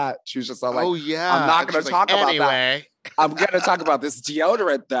like that. She was just all like, oh yeah, I'm not going to talk about that. I'm going to talk about this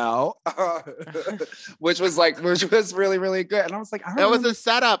deodorant though, which was really, really good. And I was like, that was a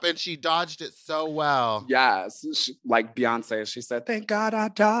setup and she dodged it so well. Yes. Like Beyonce, she said, thank God I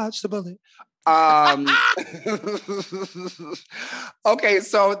dodged the bullet. Um, okay,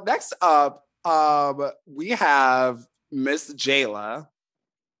 so next up, we have Miss Jayla.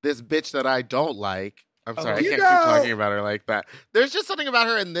 This bitch that I don't like. I'm sorry, I You can't keep know- talking about her like that. There's just something about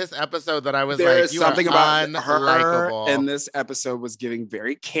her in this episode that I was There like, is you something are about her unlikable. in this episode was giving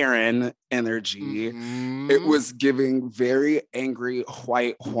very Karen energy. Mhm. It was giving very angry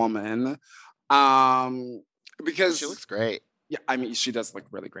white woman. Because She looks great. yeah, I mean, she does look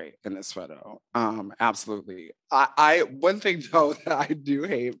really great in this photo. Absolutely. I one thing though that I do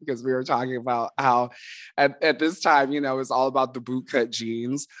hate, because we were talking about how at this time, it's all about the bootcut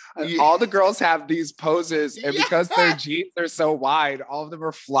jeans. Yeah. All the girls have these poses, and because their Yes. jeans are so wide, all of them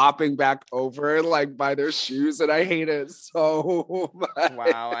are flopping back over like by their shoes, and I hate it so much.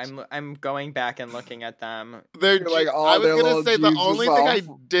 Wow, I'm going back and looking at them. They're Like, all I was their gonna little say the jeans only was thing I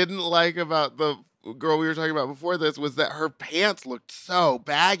off. didn't like about the girl we were talking about before this was that her pants looked so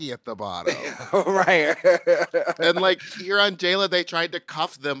baggy at the bottom. Right. And like here on Jayla, they tried to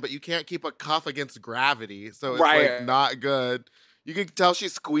cuff them, but you can't keep a cuff against gravity, so it's Right. like not good. You can tell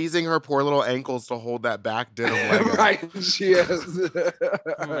she's squeezing her poor little ankles to hold that back denim leg up. Right, she is.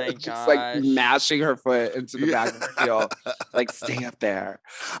 Oh my Just like gosh. mashing her foot into the Yeah. back of her heel, like stay up there.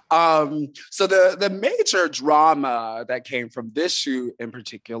 So the major drama that came from this shoot in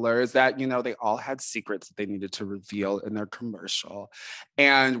particular is that they all had secrets that they needed to reveal in their commercial,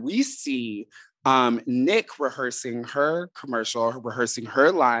 and we see Nick rehearsing her commercial, rehearsing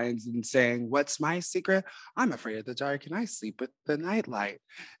her lines and saying, "What's my secret? I'm afraid of the dark and I sleep with the nightlight."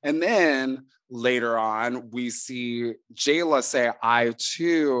 And then later on, we see Jayla say, "I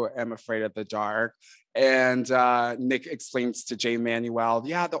too am afraid of the dark." And Nick explains to Jay Manuel,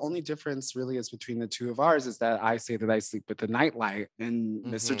 "Yeah, the only difference really is between the two of ours is that I say that I sleep with the nightlight." And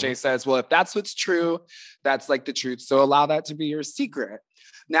Mr. J says, "Well, if that's what's true, that's like the truth. So allow that to be your secret."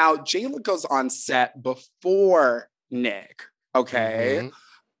 Now, Jayla goes on set before Nick, okay? Mhm.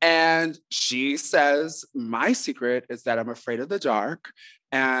 And she says, "My secret is that I'm afraid of the dark."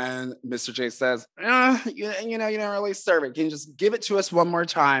 And Mr. J says, you don't really serve it. Can you just give it to us one more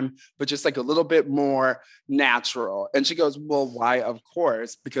time, but just like a little bit more natural?" And she goes, "Well, why? Of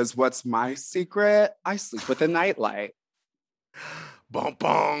course, because what's my secret? I sleep with a nightlight." Bong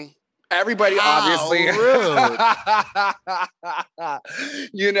bong. Everybody How obviously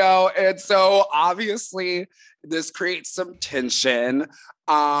and so obviously this creates some tension.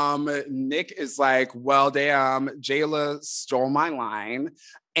 Nick is like, "Well, damn, Jayla stole my line."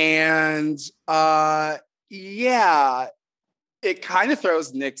 And yeah, it kind of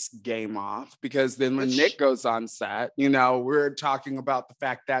throws Nick's game off, because then when Nick goes on set, we're talking about the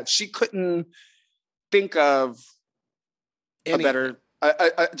fact that she couldn't think of a better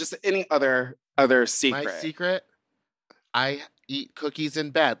just any other secret. My secret, I eat cookies in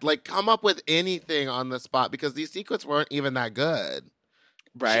bed. Like, come up with anything on the spot, because these secrets weren't even that good.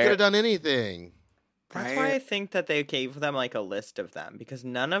 She could Right. have done anything. That's why I think that they gave them like a list of them, because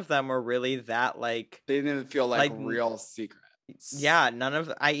none of them were really that like They didn't feel like Like, real secrets. yeah, none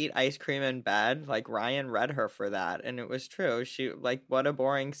of I eat ice cream in bed. Like Ryan read her for that, and it was true. She like what a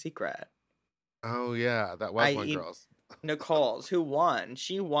boring secret. Oh yeah, that was I one eat- girl's. Nicole's, who won?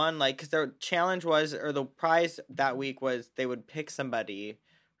 She won like because their challenge was, or the prize that week was, they would pick somebody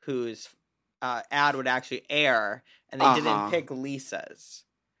whose ad would actually air, and they didn't pick Lisa's,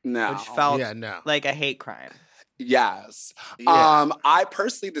 No. which felt Yeah, no. like a hate crime. Yes. Yeah. I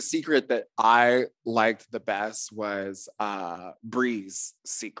personally, the secret that I liked the best was Bree's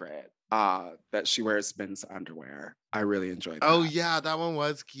secret. That she wears men's underwear. I really enjoyed that. Oh yeah, that one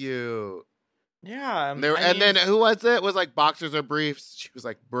was cute. Yeah, Then who was it? Was like boxers or briefs? She was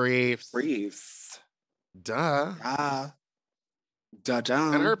like briefs. Breeze. Duh.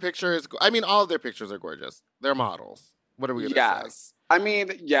 Da-dum. And her picture is. I mean, all of their pictures are gorgeous. They're models. What are we gonna say? Yes. I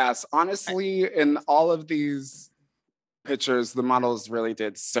mean, yes. Honestly, in all of these pictures, the models really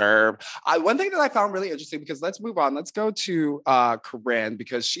did serve. One thing that I found really interesting, because let's move on. Let's go to Corinne,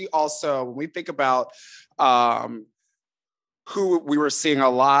 because she also, when we think about who we were seeing a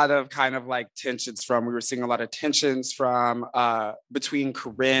lot of kind of like tensions from, we were seeing a lot of tensions from between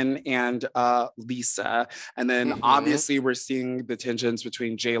Corinne and Lisa. And then obviously we're seeing the tensions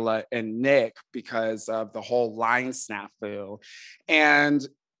between Jayla and Nick because of the whole line snafu. And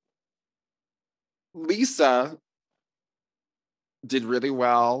Lisa did really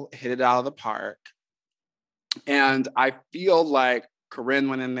well, hit it out of the park. And I feel like Corinne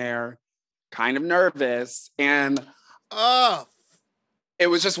went in there kind of nervous, and it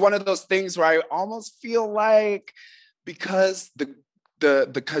was just one of those things where I almost feel like, because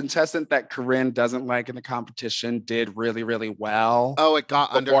the contestant that Corinne doesn't like in the competition did really, really well. Oh, it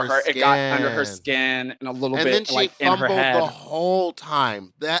got under her skin. It got under her skin and a little and bit then she like in her fumbled head. the whole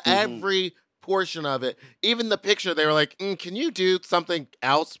time. That Mhm. every portion of it, even the picture, they were like, "Can you do something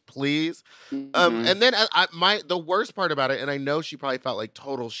else, please?" Mhm. And then the worst part about it, and I know she probably felt like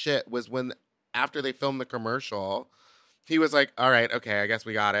total shit, was when after they filmed the commercial, he was like, "All right, okay, I guess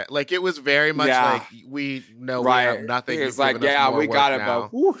we got it." Like it was very much Yeah. like we know we have nothing. He's You've like, given us yeah, more we work got it, now.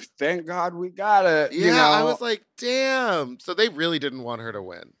 but whew, thank God we got it. Yeah, you know? I was like, damn. So they really didn't want her to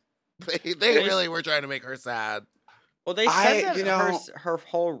win. They really were trying to make her sad. Well, they said that know- her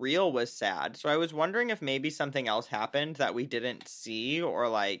whole reel was sad, so I was wondering if maybe something else happened that we didn't see, or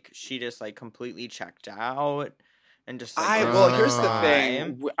like she just like completely checked out and just like. well, here's the Oh.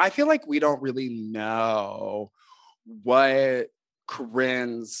 thing. I feel like we don't really know what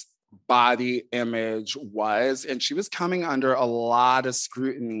Corinne's body image was, and she was coming under a lot of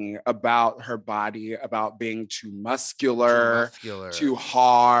scrutiny about her body, about being too muscular, too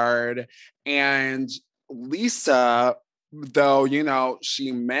hard. And Lisa, though, you know,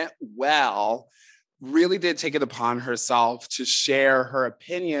 she meant well, really did take it upon herself to share her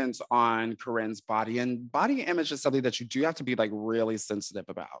opinions on Corinne's body. And body image is something that you do have to be like really sensitive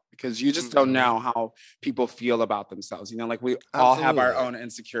about, because you just don't know how people feel about themselves. You know, like we all have our own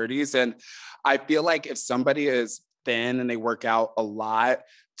insecurities. And I feel like if somebody is thin and they work out a lot,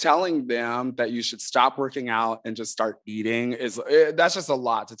 telling them that you should stop working out and just start eating that's just a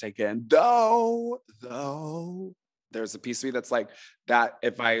lot to take in. Though there's a piece of me that's like, that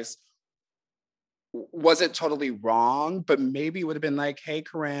advice wasn't totally wrong, but maybe it would have been like, hey,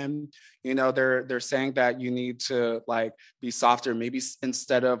 Corinne, you know, they're saying that you need to like be softer. Maybe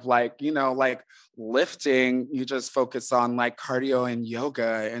instead of like, you know, like lifting, you just focus on like cardio and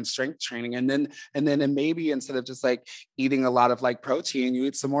yoga and strength training. And then maybe instead of just like eating a lot of like protein, you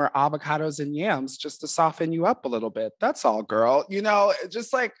eat some more avocados and yams just to soften you up a little bit. That's all, girl. You know,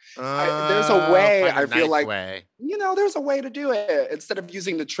 just like there's a way. I feel like, you know, there's a way to do it instead of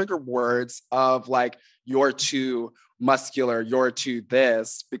using the trigger words of like, you're too muscular, you're too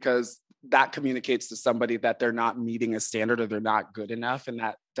this, because that communicates to somebody that they're not meeting a standard or they're not good enough. And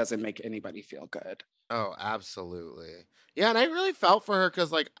that doesn't make anybody feel good. Oh, absolutely. Yeah. And I really felt for her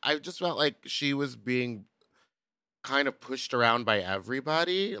because like, I just felt like she was being kind of pushed around by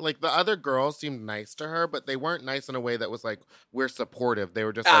everybody. Like the other girls seemed nice to her, but they weren't nice in a way that was like, we're supportive. They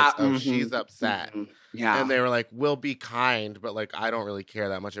were just like, oh, she's upset. Yeah. And they were like, we'll be kind, but like, I don't really care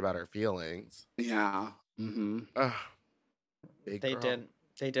that much about her feelings. Yeah. Ugh. They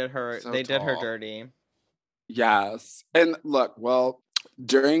did her So they did her tall. dirty. Yes. And look, well,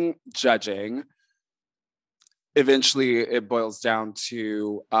 during judging, eventually it boils down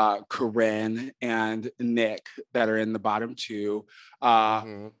to Corinne and Nick that are in the bottom two.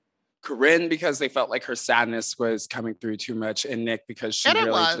 Corinne, because they felt like her sadness was coming through too much, and Nick, because she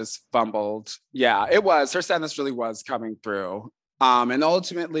really just fumbled. Yeah, it was. Her sadness really was coming through. And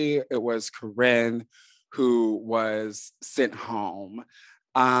ultimately, it was Corinne who was sent home.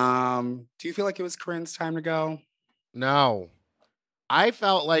 Do you feel like it was Corinne's time to go? No. I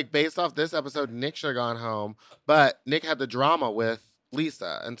felt like based off this episode, Nick should have gone home, but Nick had the drama with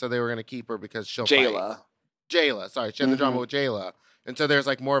Lisa, and so they were going to keep her because she'll fight. Jayla, sorry. She had the drama with Jayla. And so there's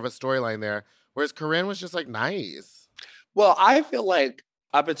like more of a storyline there, whereas Corinne was just like nice. Well, I feel like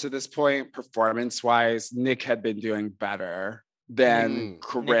up until this point, performance-wise, Nick had been doing better than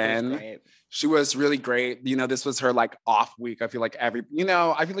Corinne. She was really great. You know, this was her like off week. I feel like I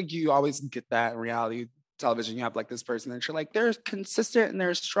feel like you always get that in reality television. You have like this person and you're like, they're consistent and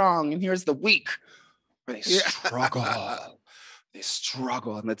they're strong. And here's the week where they struggle. They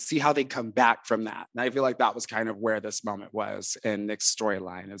struggle. And let's see how they come back from that. And I feel like that was kind of where this moment was in Nick's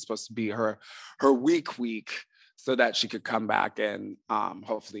storyline. It's supposed to be her week so that she could come back and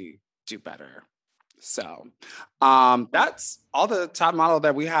hopefully do better. So that's all the top model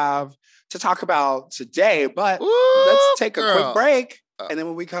that we have to talk about today. But let's take a quick break. And then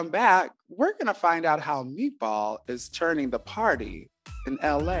when we come back, we're going to find out how Meatball is turning the party in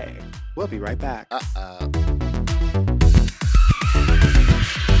LA. We'll be right back.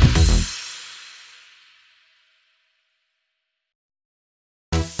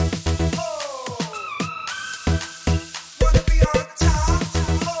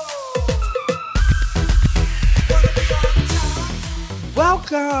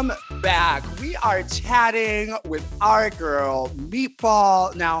 Welcome back. We are chatting with our girl,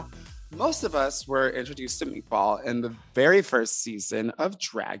 Meatball. Now, most of us were introduced to Meatball in the very first season of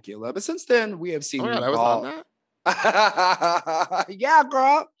Dragula, but since then we have seen Meatball. I was on that? Yeah,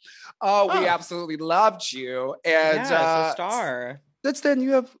 girl. We absolutely loved you. And it's a star. since then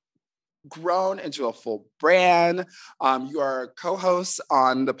you have grown into a full brand. You are co-host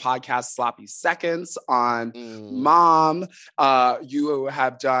on the podcast Sloppy Seconds on Mom. You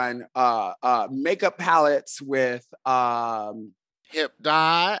have done makeup palettes with Hip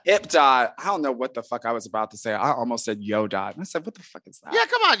Dot. Hip Dot. I don't know what the fuck I was about to say. I almost said Yo Dot. And I said, what the fuck is that? Yeah,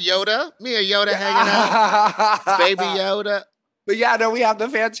 come on, Yoda. Me and Yoda hanging out. Baby Yoda. But yeah, no, we have the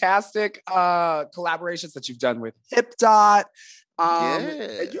fantastic collaborations that you've done with Hip Dot.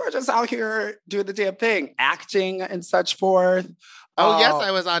 And you are just out here doing the damn thing, acting and such forth. Oh, yes, I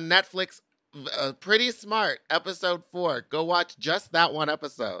was on Netflix. Pretty Smart, episode 4. Go watch just that one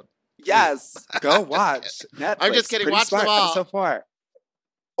episode. Yes, go watch Netflix. I'm just kidding. Pretty Watch Smart, them all. Episode 4.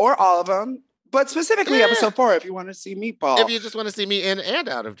 Or all of them. But specifically episode 4 if you want to see Meatball. If you just want to see me in and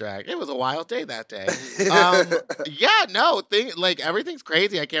out of drag. It was a wild day that day. Everything's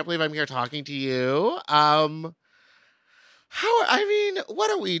crazy. I can't believe I'm here talking to you.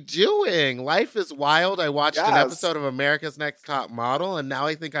 What are we doing? Life is wild. I watched an episode of America's Next Top Model, and now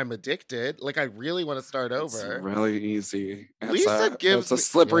I think I'm addicted. Like, I really want to start over. It's really easy. It's a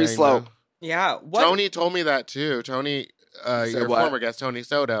slippery slope. Yeah. Tony told me that, too. Tony, your former guest, Tony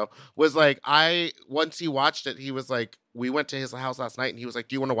Soto, was like, once he watched it, he was like, we went to his house last night, and he was like,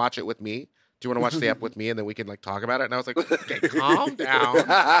 do you want to watch it with me? Do you want to watch the app with me and then we can talk about it? And I was like, okay, calm down.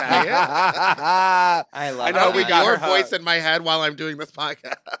 I love we got your voice in my head while I'm doing this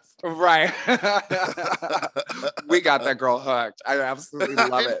podcast. Right. We got that girl hooked. I absolutely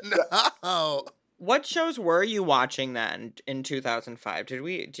love it. No. What shows were you watching then in 2005?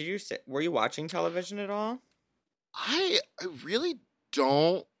 Were you watching television at all? I really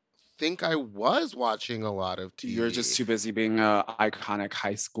don't think I was watching a lot of TV. You're just too busy being an iconic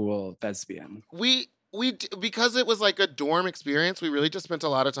high school thespian. We because it was like a dorm experience, we really just spent a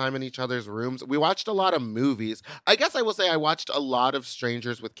lot of time in each other's rooms. We watched a lot of movies. I guess I will say I watched a lot of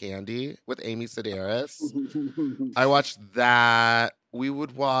Strangers with Candy with Amy Sedaris. I watched that. We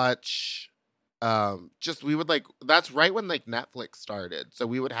would watch that's right when Netflix started. So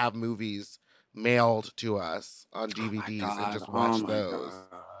we would have movies mailed to us on DVDs and just watch those.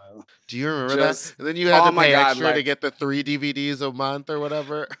 God. Do you remember that? And then you had to pay extra to get the 3 DVDs a month or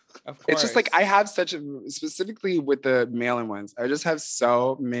whatever. Of course. It's just I have specifically with the mail-in ones, I just have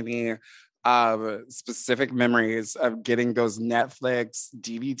so many specific memories of getting those Netflix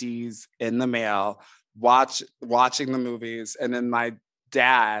DVDs in the mail, watching the movies, and then my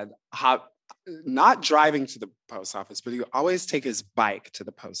dad not driving to the post office, but he would always take his bike to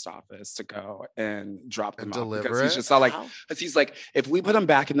the post office to go and drop them off. Because he's just he's like, if we put them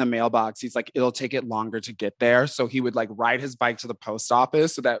back in the mailbox, he's like, it'll take it longer to get there. So he would ride his bike to the post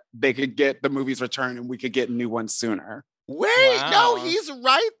office so that they could get the movies returned and we could get new ones sooner. Wait, no, he's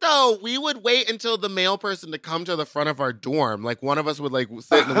right though. We would wait until the mail person to come to the front of our dorm. One of us would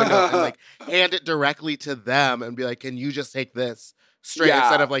sit in the window and hand it directly to them and be like, can you just take this? Straight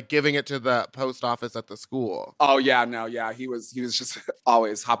instead of giving it to the post office at the school. Oh yeah, no, yeah. He was just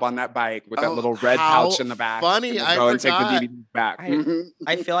always hop on that bike with that little red pouch in the back. Funny, I go forgot. And take the DVD back.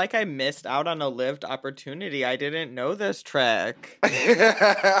 I feel like I missed out on a lived opportunity. I didn't know this trick.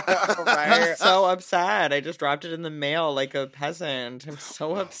 I'm so upset. I just dropped it in the mail like a peasant. I'm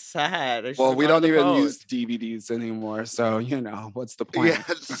so upset. Well, we don't even use DVDs anymore, so what's the point?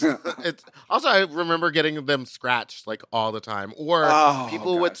 Yes. It's also I remember getting them scratched all the time, or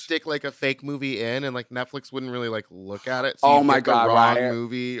people would stick a fake movie in, and Netflix wouldn't really look at it. So my God, wrong right?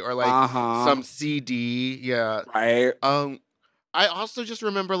 movie or some CD, yeah, right. I also just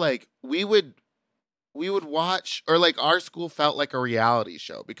remember we would watch, or our school felt like a reality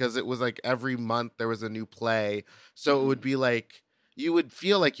show because it was every month there was a new play, so it would be you would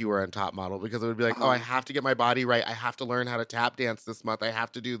feel like you were on Top Model because it would be oh, I have to get my body right. I have to learn how to tap dance this month. I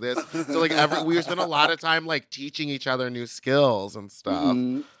have to do this. So we would spend a lot of time teaching each other new skills and stuff.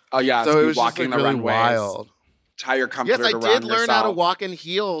 Mm-hmm. Oh yeah, so it was walking just really wild. Tie your comforter Yes, I did learn yourself. how to walk in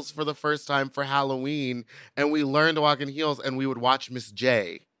heels for the first time for Halloween, and we learned to walk in heels, and we would watch Miss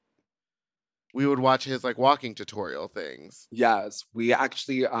J. We would watch his walking tutorial things. Yes, we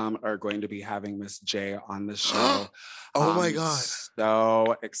actually are going to be having Miss J on the show. Oh my God.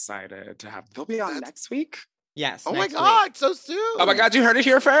 So excited to have. They'll be on next week. Yes. Oh my God, so soon. Oh my God, you heard it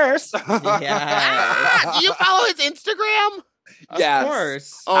here first. Yeah. Do you follow his Instagram? Yes. Of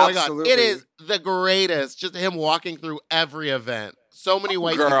course. Oh Absolutely. my God, it is the greatest. Just him walking through every event. So many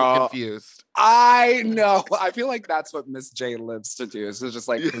white people confused. I know. I feel like that's what Miss J lives to do. So just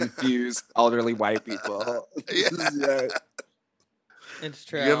confuse elderly white people. Yeah. It's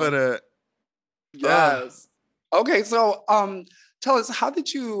true. Give it a yes. Okay, so tell us, how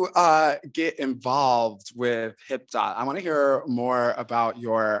did you get involved with Hip Dot? I want to hear more about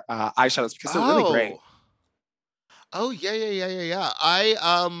your eyeshadows because they're really great. Oh, yeah.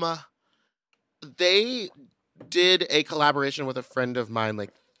 They did a collaboration with a friend of mine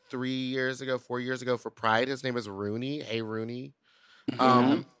like 4 years ago for Pride. His name is Rooney. Hey, Rooney.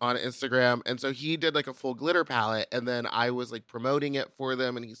 On Instagram. And so he did like a full glitter palette, and then I was like promoting it for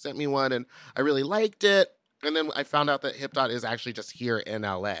them, and he sent me one, and I really liked it. And then I found out that Hip Dot is actually just here in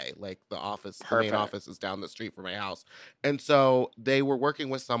LA. Like the main office is down the street from my house. And so they were working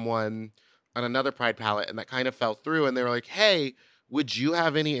with someone on another Pride palette, and that kind of fell through. And they were like, hey, would you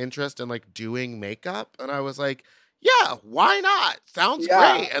have any interest in like doing makeup? And I was like, yeah, why not? Sounds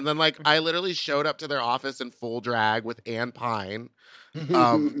great. And then like I literally showed up to their office in full drag with Anne Pine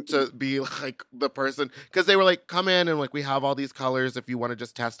to be like the person, because they were like, come in and like we have all these colors if you want to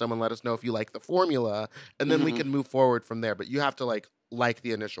just test them and let us know if you like the formula, and then we can move forward from there, but you have to like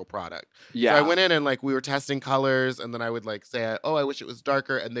the initial product. So I went in and like we were testing colors, and then I would like say, oh, I wish it was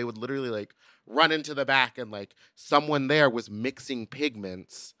darker, and they would literally like run into the back, and like someone there was mixing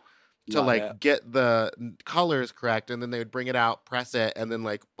pigments to get the colors correct, and then they would bring it out, press it, and then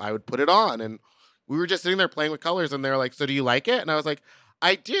like I would put it on, and we were just sitting there playing with colors, and they were like, so do you like it? And I was like,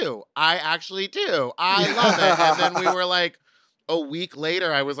 I do. I actually do. I love it. And then we were like, a week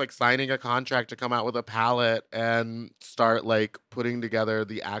later, I was like signing a contract to come out with a palette and start like putting together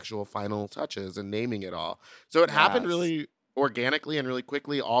the actual final touches and naming it all. So it happened really organically and really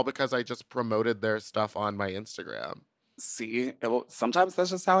quickly, all because I just promoted their stuff on my Instagram. See, sometimes that's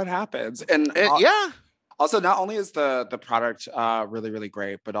just how it happens. And also, not only is the product really, really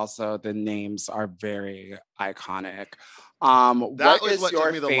great, but also the names are very iconic. What is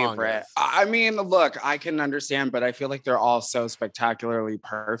your favorite? I mean, look, I can understand, but I feel like they're all so spectacularly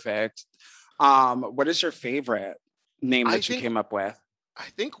perfect. What is your favorite name that you came up with? I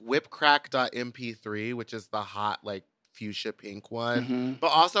think whipcrack.mp3, which is the hot, like, fuchsia pink one. But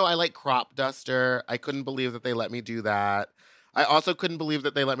also I like Crop Duster. I couldn't believe that they let me do that. I also couldn't believe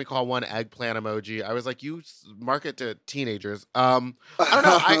that they let me call one eggplant emoji. I was like, you market to teenagers. I don't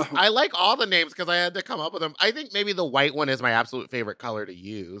know. I like all the names because I had to come up with them. I think maybe the white one is my absolute favorite color to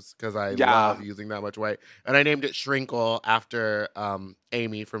use because I love using that much white. And I named it Shrinkle after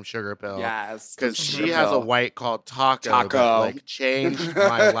Amy from Sugar Pill. Yes. Because she has a white called Taco that like changed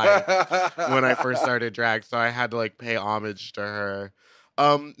my life when I first started drag. So I had to like pay homage to her.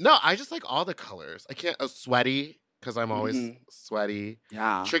 No, I just like all the colors. I can't, sweaty. Because I'm always sweaty.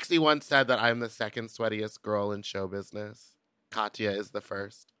 Yeah. Trixie once said that I'm the second sweatiest girl in show business. Katya is the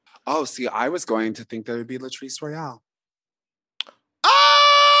first. Oh, see, I was going to think that it would be Latrice Royale.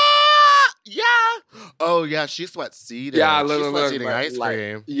 Ah! Yeah! Oh, yeah, she sweats seeding. Yeah, she sweats eating ice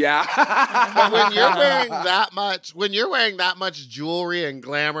cream. Yeah. But when you're wearing that much jewelry and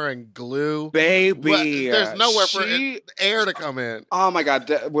glamour and glue, baby, there's nowhere for air to come in. Oh my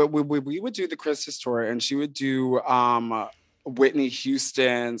God. We would do the Christmas tour, and she would do Whitney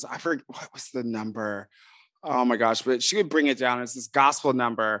Houston's, I forget, what was the number? Oh my gosh, but she would bring it down. It's this gospel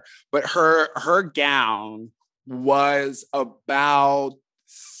number, but her gown was about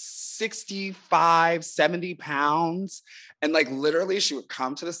 65, 70 pounds. And like literally she would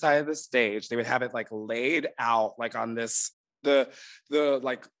come to the side of the stage. They would have it like laid out like on this, the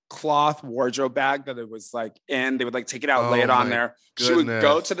like cloth wardrobe bag that it was like in. They would like take it out, lay it on there. Goodness. She would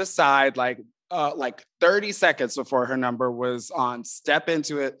go to the side like 30 seconds before her number was on, step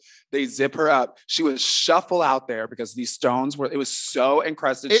into it, they zip her up. She would shuffle out there because these stones it was so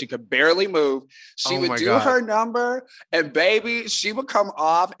encrusted, she could barely move. She would do her number, and baby, she would come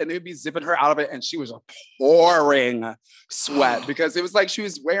off and they would be zipping her out of it, and she was pouring sweat because it was like she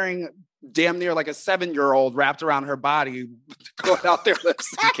was wearing damn near like a 7-year-old wrapped around her body going out there lip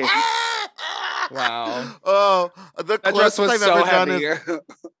syncing. Wow. Oh, the dress was so heavy.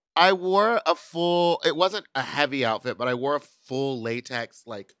 I wore it wasn't a heavy outfit, but I wore a full latex,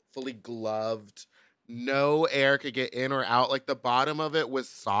 like fully gloved, no air could get in or out. Like the bottom of it was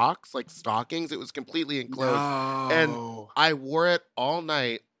socks, like stockings. It was completely enclosed. No. And I wore it all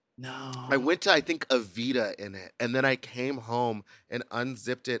night. No. I went to, I think, Avita in it. And then I came home and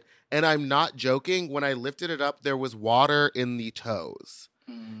unzipped it. And I'm not joking. When I lifted it up, there was water in the toes.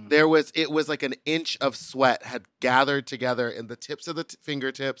 It was like an inch of sweat had gathered together in the tips of the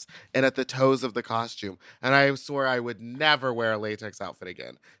fingertips and at the toes of the costume. And I swore I would never wear a latex outfit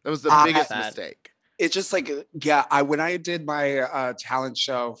again. That was the biggest mistake. It's just like, when I did my talent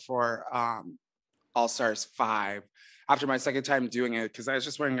show for All Stars 5, after my second time doing it, because I was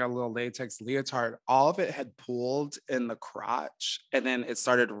just wearing a little latex leotard, all of it had pooled in the crotch. And then it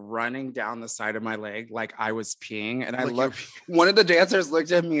started running down the side of my leg like I was peeing. And I Like looked, one of the dancers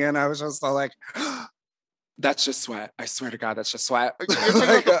looked at me and I was just all like, that's just sweat. I swear to God, that's just sweat. You're talking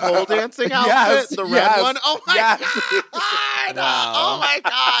about the pole dancing outfit? Yes, the red yes, one? Oh my yes. God. Wow. Oh my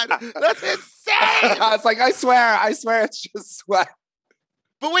God. That's insane. I was like, I swear it's just sweat.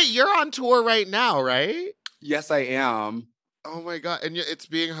 But wait, you're on tour right now, right? Yes, I am. Oh my God. And it's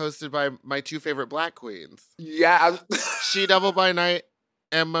being hosted by my two favorite Black queens, Yeah. She Devil by Night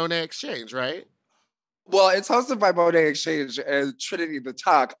and Monet Exchange, right? Well, it's hosted by Monet Exchange and Trinity the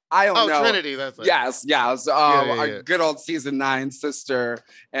Tuck. I don't know. Oh, Trinity, that's it. Yes. Yeah. Our good old season 9 sister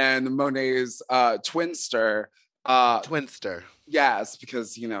and Monet's twinster. Twinster. Yes,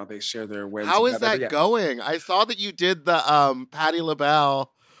 because they share their wins. How is together. that going? I saw that you did the Patti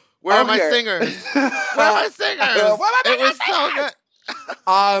LaBelle. Where are my singers? Where are my singers? It was so good.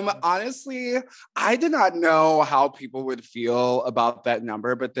 Honestly, I did not know how people would feel about that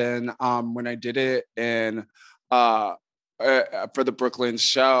number, but then when I did it in for the Brooklyn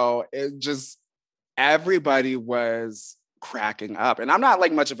show, it just everybody was cracking up. And I'm not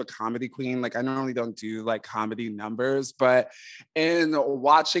like much of a comedy queen. Like I normally don't do like comedy numbers, but in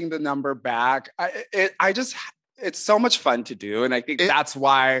watching the number back, it's so much fun to do. And I think that's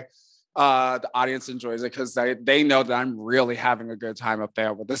why the audience enjoys it, because they know that I'm really having a good time up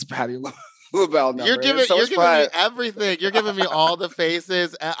there with this Patti LaBelle number. You're giving me everything. You're giving me all the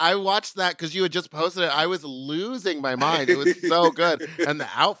faces. I watched that because you had just posted it. I was losing my mind. It was so good. And the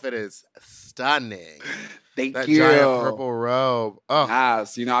outfit is stunning. Thank that you. Giant purple robe. Oh.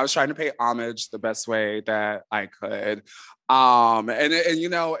 Yes. I was trying to pay homage the best way that I could. And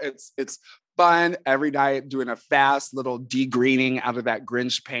it's fun every night doing a fast little degreening out of that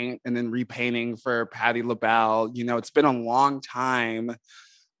Grinch paint and then repainting for Patti LaBelle. It's been a long time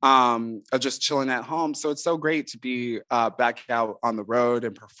of just chilling at home. So it's so great to be back out on the road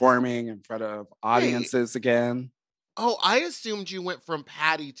and performing in front of audiences again. Oh, I assumed you went from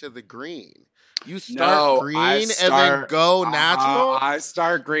Patti to the green. You start green and then go natural? I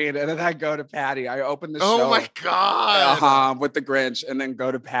start green and then I go to Patti. I open the show. Oh my God. With the Grinch and then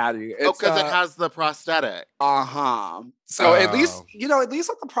go to Patti. Because it has the prosthetic. So at least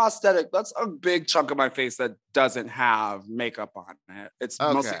with the prosthetic, that's a big chunk of my face that doesn't have makeup on it. It's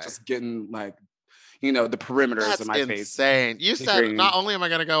mostly just getting like, the perimeters of my face. That's insane. You said, not only am I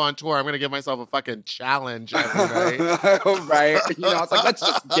going to go on tour, I'm going to give myself a fucking challenge every night. Right. It's like, let's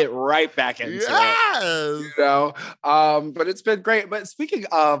just get right back into it. But it's been great. But speaking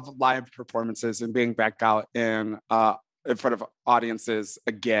of live performances and being back out in front of audiences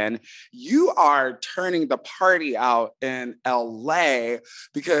again, you are turning the party out in LA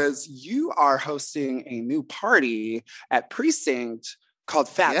because you are hosting a new party at Precinct called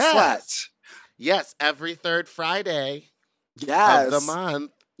Fat Slut. Yes, every third Friday of the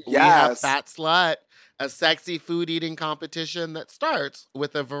month, we have Fat Slut, a sexy food eating competition that starts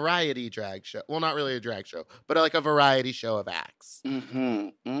with a variety drag show. Well, not really a drag show, but like a variety show of acts.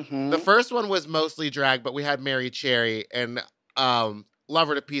 The first one was mostly drag, but we had Mary Cherry and love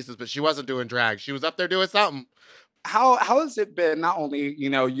her to pieces, but she wasn't doing drag. She was up there doing something. How has it been? Not only,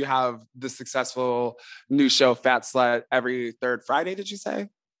 you have the successful new show, Fat Slut, every third Friday, did you say?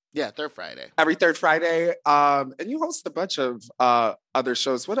 Yeah, third Friday. Every third Friday. And you host a bunch of other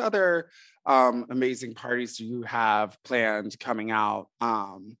shows. What other amazing parties do you have planned coming out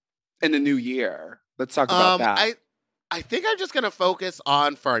in the new year? Let's talk about that. I think I'm just going to focus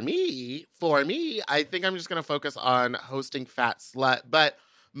on, for me, I think I'm just going to focus on hosting Fat Slut. But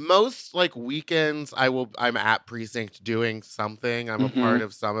most like weekends, I'm at Precinct doing something. I'm a part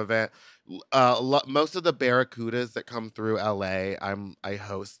of some of it. Most of the Barracudas that come through LA, I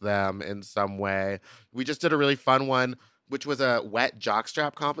host them in some way. We just did a really fun one, which was a wet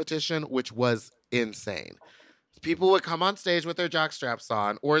jockstrap competition, which was insane. People would come on stage with their jockstraps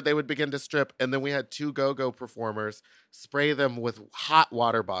on, or they would begin to strip, and then we had 2 go-go performers spray them with hot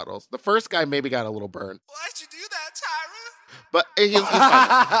water bottles. The first guy maybe got a little burned. Why'd you do that, Tyra? But he's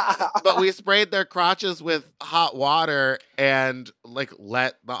fine. But we sprayed their crotches with hot water and like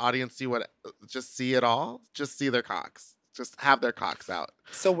let the audience see it all. Just see their cocks. Just have their cocks out.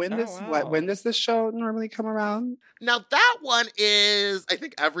 So when does this show normally come around? Now that one is, I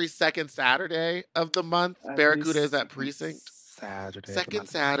think, every second Saturday of the month. Barracuda is at Precinct. Second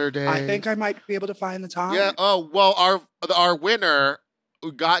Saturday. I think I might be able to find the time. Yeah. Oh well, our winner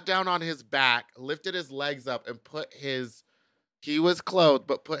got down on his back, lifted his legs up, and he was clothed,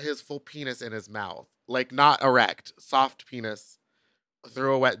 but put his full penis in his mouth, like not erect, soft penis,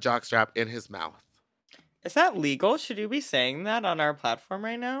 through a wet jockstrap in his mouth. Is that legal? Should you be saying that on our platform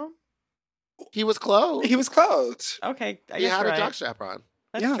right now? He was clothed. He was clothed. Okay, I He guess had you're a right. jock strap on.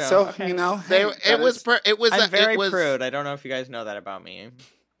 That's Yeah, true. so Okay. you know, They, hey, it that was is- it was I'm very it was, prude. I don't know if you guys know that about me.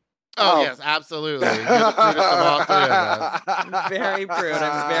 Oh, Oh. yes, absolutely. You're the crudest of all three of us. I'm very prude.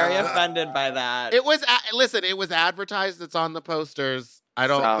 I'm very offended by that. It was listen. It was advertised. It's on the posters. I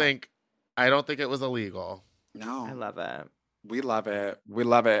don't So- think it was illegal. No, I love it. we love it. We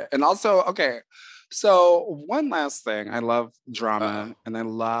love it. And also, okay, so one last thing. I love drama and I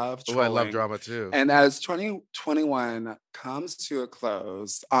love Oh, I love trolling. drama too. And as 2021 comes to a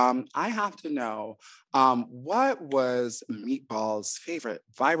close, I have to know what was Meatball's favorite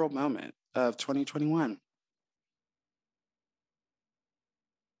viral moment of 2021?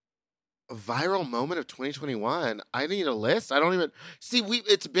 A viral moment of 2021. I need a list. I don't even see.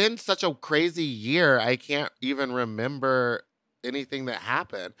 It's been such a crazy year. I can't even remember anything that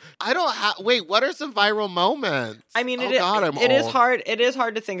happened. I don't have. Wait, what are some viral moments? I mean, oh it, God, I'm it is old. hard. It is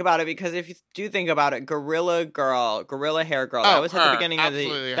hard to think about it because if you do think about it, Gorilla Hair Girl, that Oh, was at the her. beginning of the.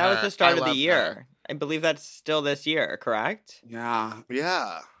 Absolutely That was her. the start I of the love year. her. I believe that's still this year, correct? Yeah.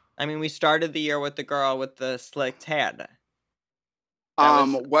 Yeah. I mean, we started the year with the girl with the slicked head. That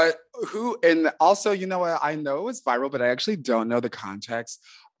was- And also, you know what? I know it was viral, but I actually don't know the context.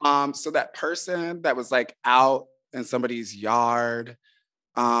 So that person that was like out in somebody's yard,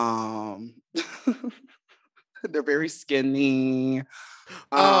 they're very skinny.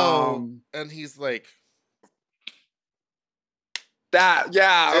 And he's like,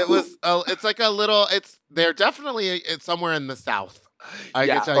 Yeah. it was. Oh, it's like a little. They're definitely. It's somewhere in the South. I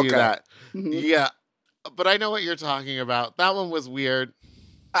Yeah, can tell you okay. that. Mhm. Yeah, but I know what you're talking about. That one was weird.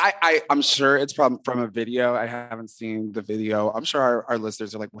 I'm sure it's from a video. I haven't seen the video. I'm sure our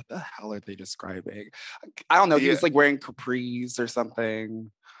listeners are like, what the hell are they describing? I don't know. He Yeah. was like wearing capris or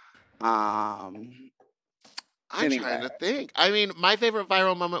something. I'm trying Anyway. to think. I mean, my favorite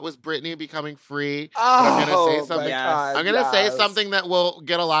viral moment was Britney becoming free. Oh, I'm gonna say my something. God, I'm gonna say yes. something that will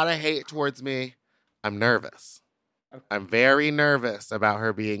get a lot of hate towards me. I'm nervous. Okay. I'm very nervous about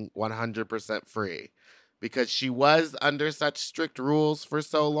her being 100% free because she was under such strict rules for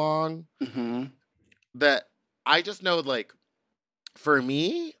so long Mhm. that I just know, like, for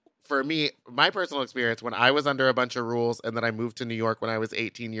me, my personal experience when I was under a bunch of rules and then I moved to New York when I was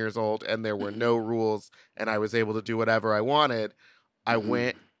 18 years old and there were no rules and I was able to do whatever I wanted, I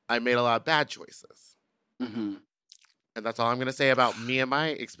made a lot of bad choices. Mhm. And that's all I'm going to say about me and my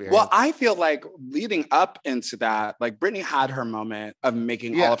experience. Well, I feel like leading up into that, like Britney had her moment of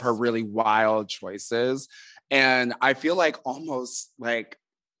making all of her Yes. really wild choices. And I feel like almost like,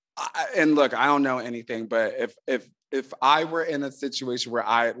 and look, I don't know anything, but if I were in a situation where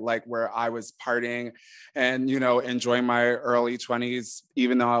I was partying and, you know, enjoying my early 20s,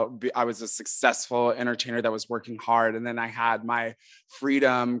 even though I was a successful entertainer that was working hard, and then I had my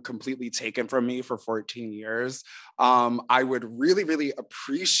freedom completely taken from me for 14 years, I would really, really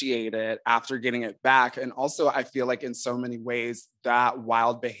appreciate it after getting it back. And also, I feel like in so many ways, that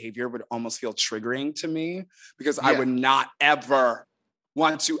wild behavior would almost feel triggering to me because I Yeah. would not ever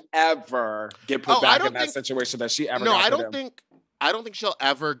want to ever get put Oh, I back don't in that think- situation that she ever no, got I put don't in. think she'll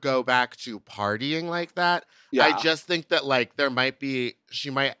ever go back to partying like that. Yeah. I just think that like she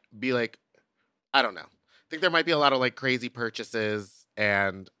might be like, I don't know. I think there might be a lot of like crazy purchases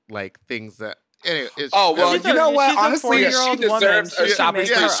and like things that. Anyway, Oh, well, She's you a- know what? she's a Honestly, she 40-year-old deserves woman. a She shopping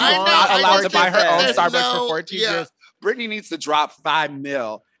can spree. make She's her own not allowed to buy her own purchases. Starbucks for 14 Yeah. years. Brittany needs to drop $5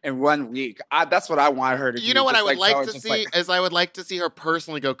 million in 1 week. That's what I want her to do. You know what Just I would go like and to just, see is I would like to see her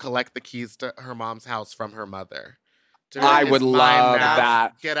personally go collect the keys to her mom's house from her mother. To be I like, would "It's mine love now.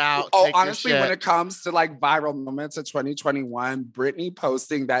 that. Get out. Oh, take your honestly, when shit." it comes to like viral moments of 2021, Brittany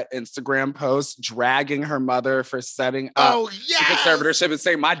posting that Instagram post dragging her mother for setting up Oh the yes. conservatorship and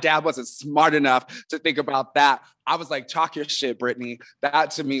saying my dad wasn't smart enough to think about that. I was like, talk your shit, Brittany.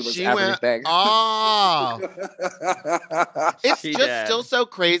 That to me was She went everything. off. It's She just did. still so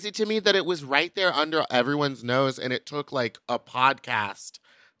crazy to me that it was right there under everyone's nose and it took like a podcast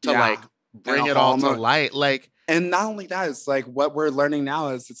to Yeah. like bring And a it all to hallmark. light. Like, And not only that, it's like what we're learning now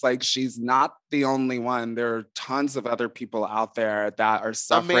is it's like she's not the only one. There are tons of other people out there that are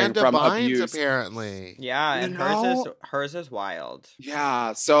suffering Amanda from Bynes abuse. apparently. Yeah, You and know- hers is wild.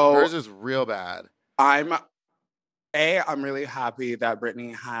 Yeah. So Hers is real bad. I'm really happy that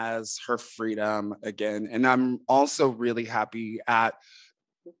Brittany has her freedom again. And I'm also really happy at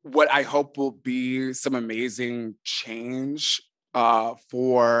what I hope will be some amazing change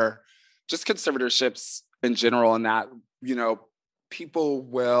for just conservatorships in general, and that, you know,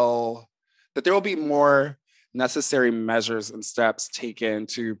 that there will be more necessary measures and steps taken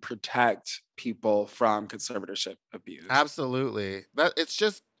to protect people from conservatorship abuse. Absolutely. It's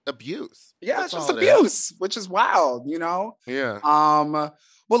just abuse. Yeah, That's it's just all it is. abuse, which is wild, you know? Yeah. Well,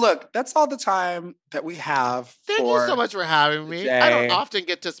 look, that's all the time that we have. Thank you so much for having me. I don't often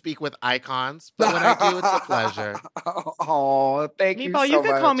get to speak with icons, but when I do, it's a pleasure. Oh, thank you so much. You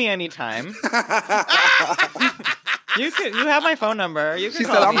can call me anytime. You have my phone number. You can She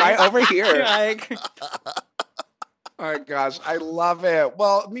call said, I'm me. right over here. Like, Oh my gosh, I love it.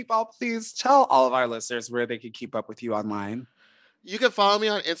 Well, Meatball, please tell all of our listeners where they can keep up with you online. You can follow me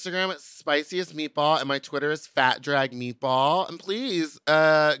on Instagram at Spiciest Meatball, and my Twitter is Fat Drag Meatball. And please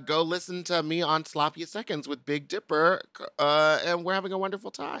go listen to me on Sloppy Seconds with Big Dipper, and we're having a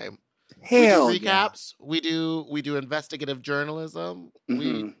wonderful time. Hell we do recaps. Yeah. We do investigative journalism. Mm-hmm.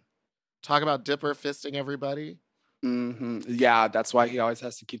 We talk about Dipper fisting everybody. Mm-hmm. Yeah, that's why he always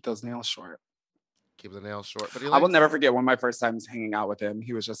has to keep those nails short. Keep the nails short. But I will never forget one of my first times hanging out with him.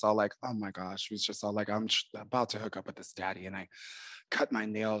 He was just all like, oh my gosh. He was just all like, I'm about to hook up with this daddy. And I cut my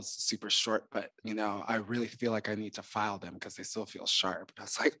nails super short. But, you know, I really feel like I need to file them because they still feel sharp. I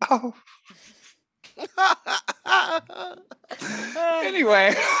was like, oh.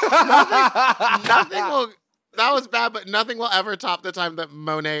 Anyway. nothing will... That was bad, but nothing will ever top the time that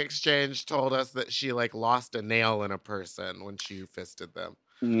Monet Exchange told us that she, like, lost a nail in a person when she fisted them.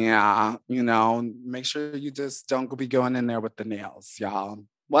 Yeah, you know, make sure you just don't be going in there with the nails, y'all.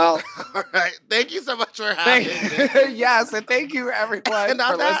 Well, all right. Thank you so much for having me. Yes, and thank you everyone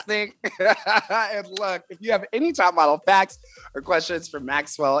for listening. And look, if you have any top model facts or questions for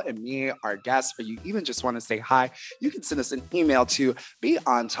Maxwell and me, our guests, or you even just want to say hi, you can send us an email to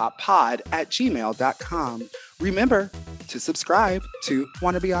beontoppod@gmail.com. Remember to subscribe to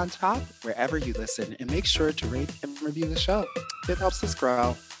Wanna Be On Top wherever you listen, and make sure to rate and review the show. It helps us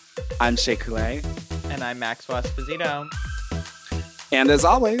grow. I'm Shea Coulee. and I'm Maxwell Esposito. And as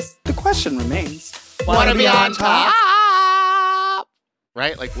always, the question remains, Wanna be on top?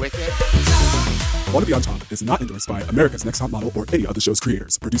 Right? Like Wicked? Wanna Be On Top is not endorsed by America's Next Top Model or any of the show's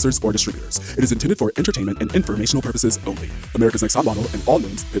creators, producers, or distributors. It is intended for entertainment and informational purposes only. America's Next Top Model and all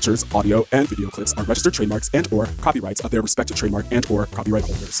names, pictures, audio, and video clips are registered trademarks and or copyrights of their respective trademark and or copyright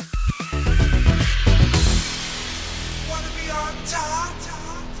holders. Wanna be on top?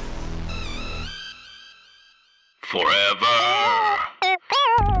 Forever.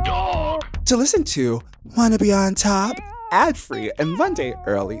 Dog. to listen to Wanna Be On Top ad-free and one day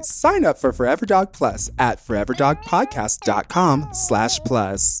early, sign up for Forever Dog Plus at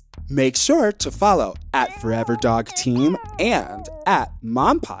foreverdogpodcast.com/plus. Make sure to follow at Forever Dog Team and at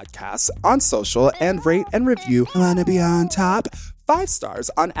Mom Podcasts on social, and rate and review Wanna Be On Top 5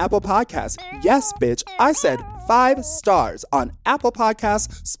 stars on Apple Podcasts. Yes, bitch, I said 5 stars on Apple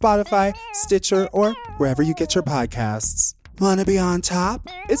Podcasts, Spotify, Stitcher, or wherever you get your podcasts. Wanna Be On Top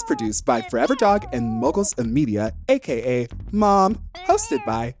is produced by Forever Dog and Moguls of Media, aka Mom, hosted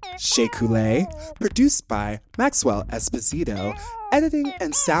by Shea Coulee, produced by Maxwell Esposito, editing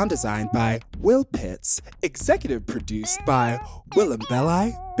and sound design by Will Pitts, executive produced by Willem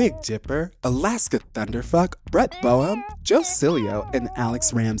Belli, Big Dipper, Alaska Thunderfuck, Brett Boehm, Joe Cilio, and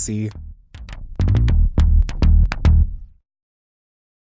Alex Ramsey.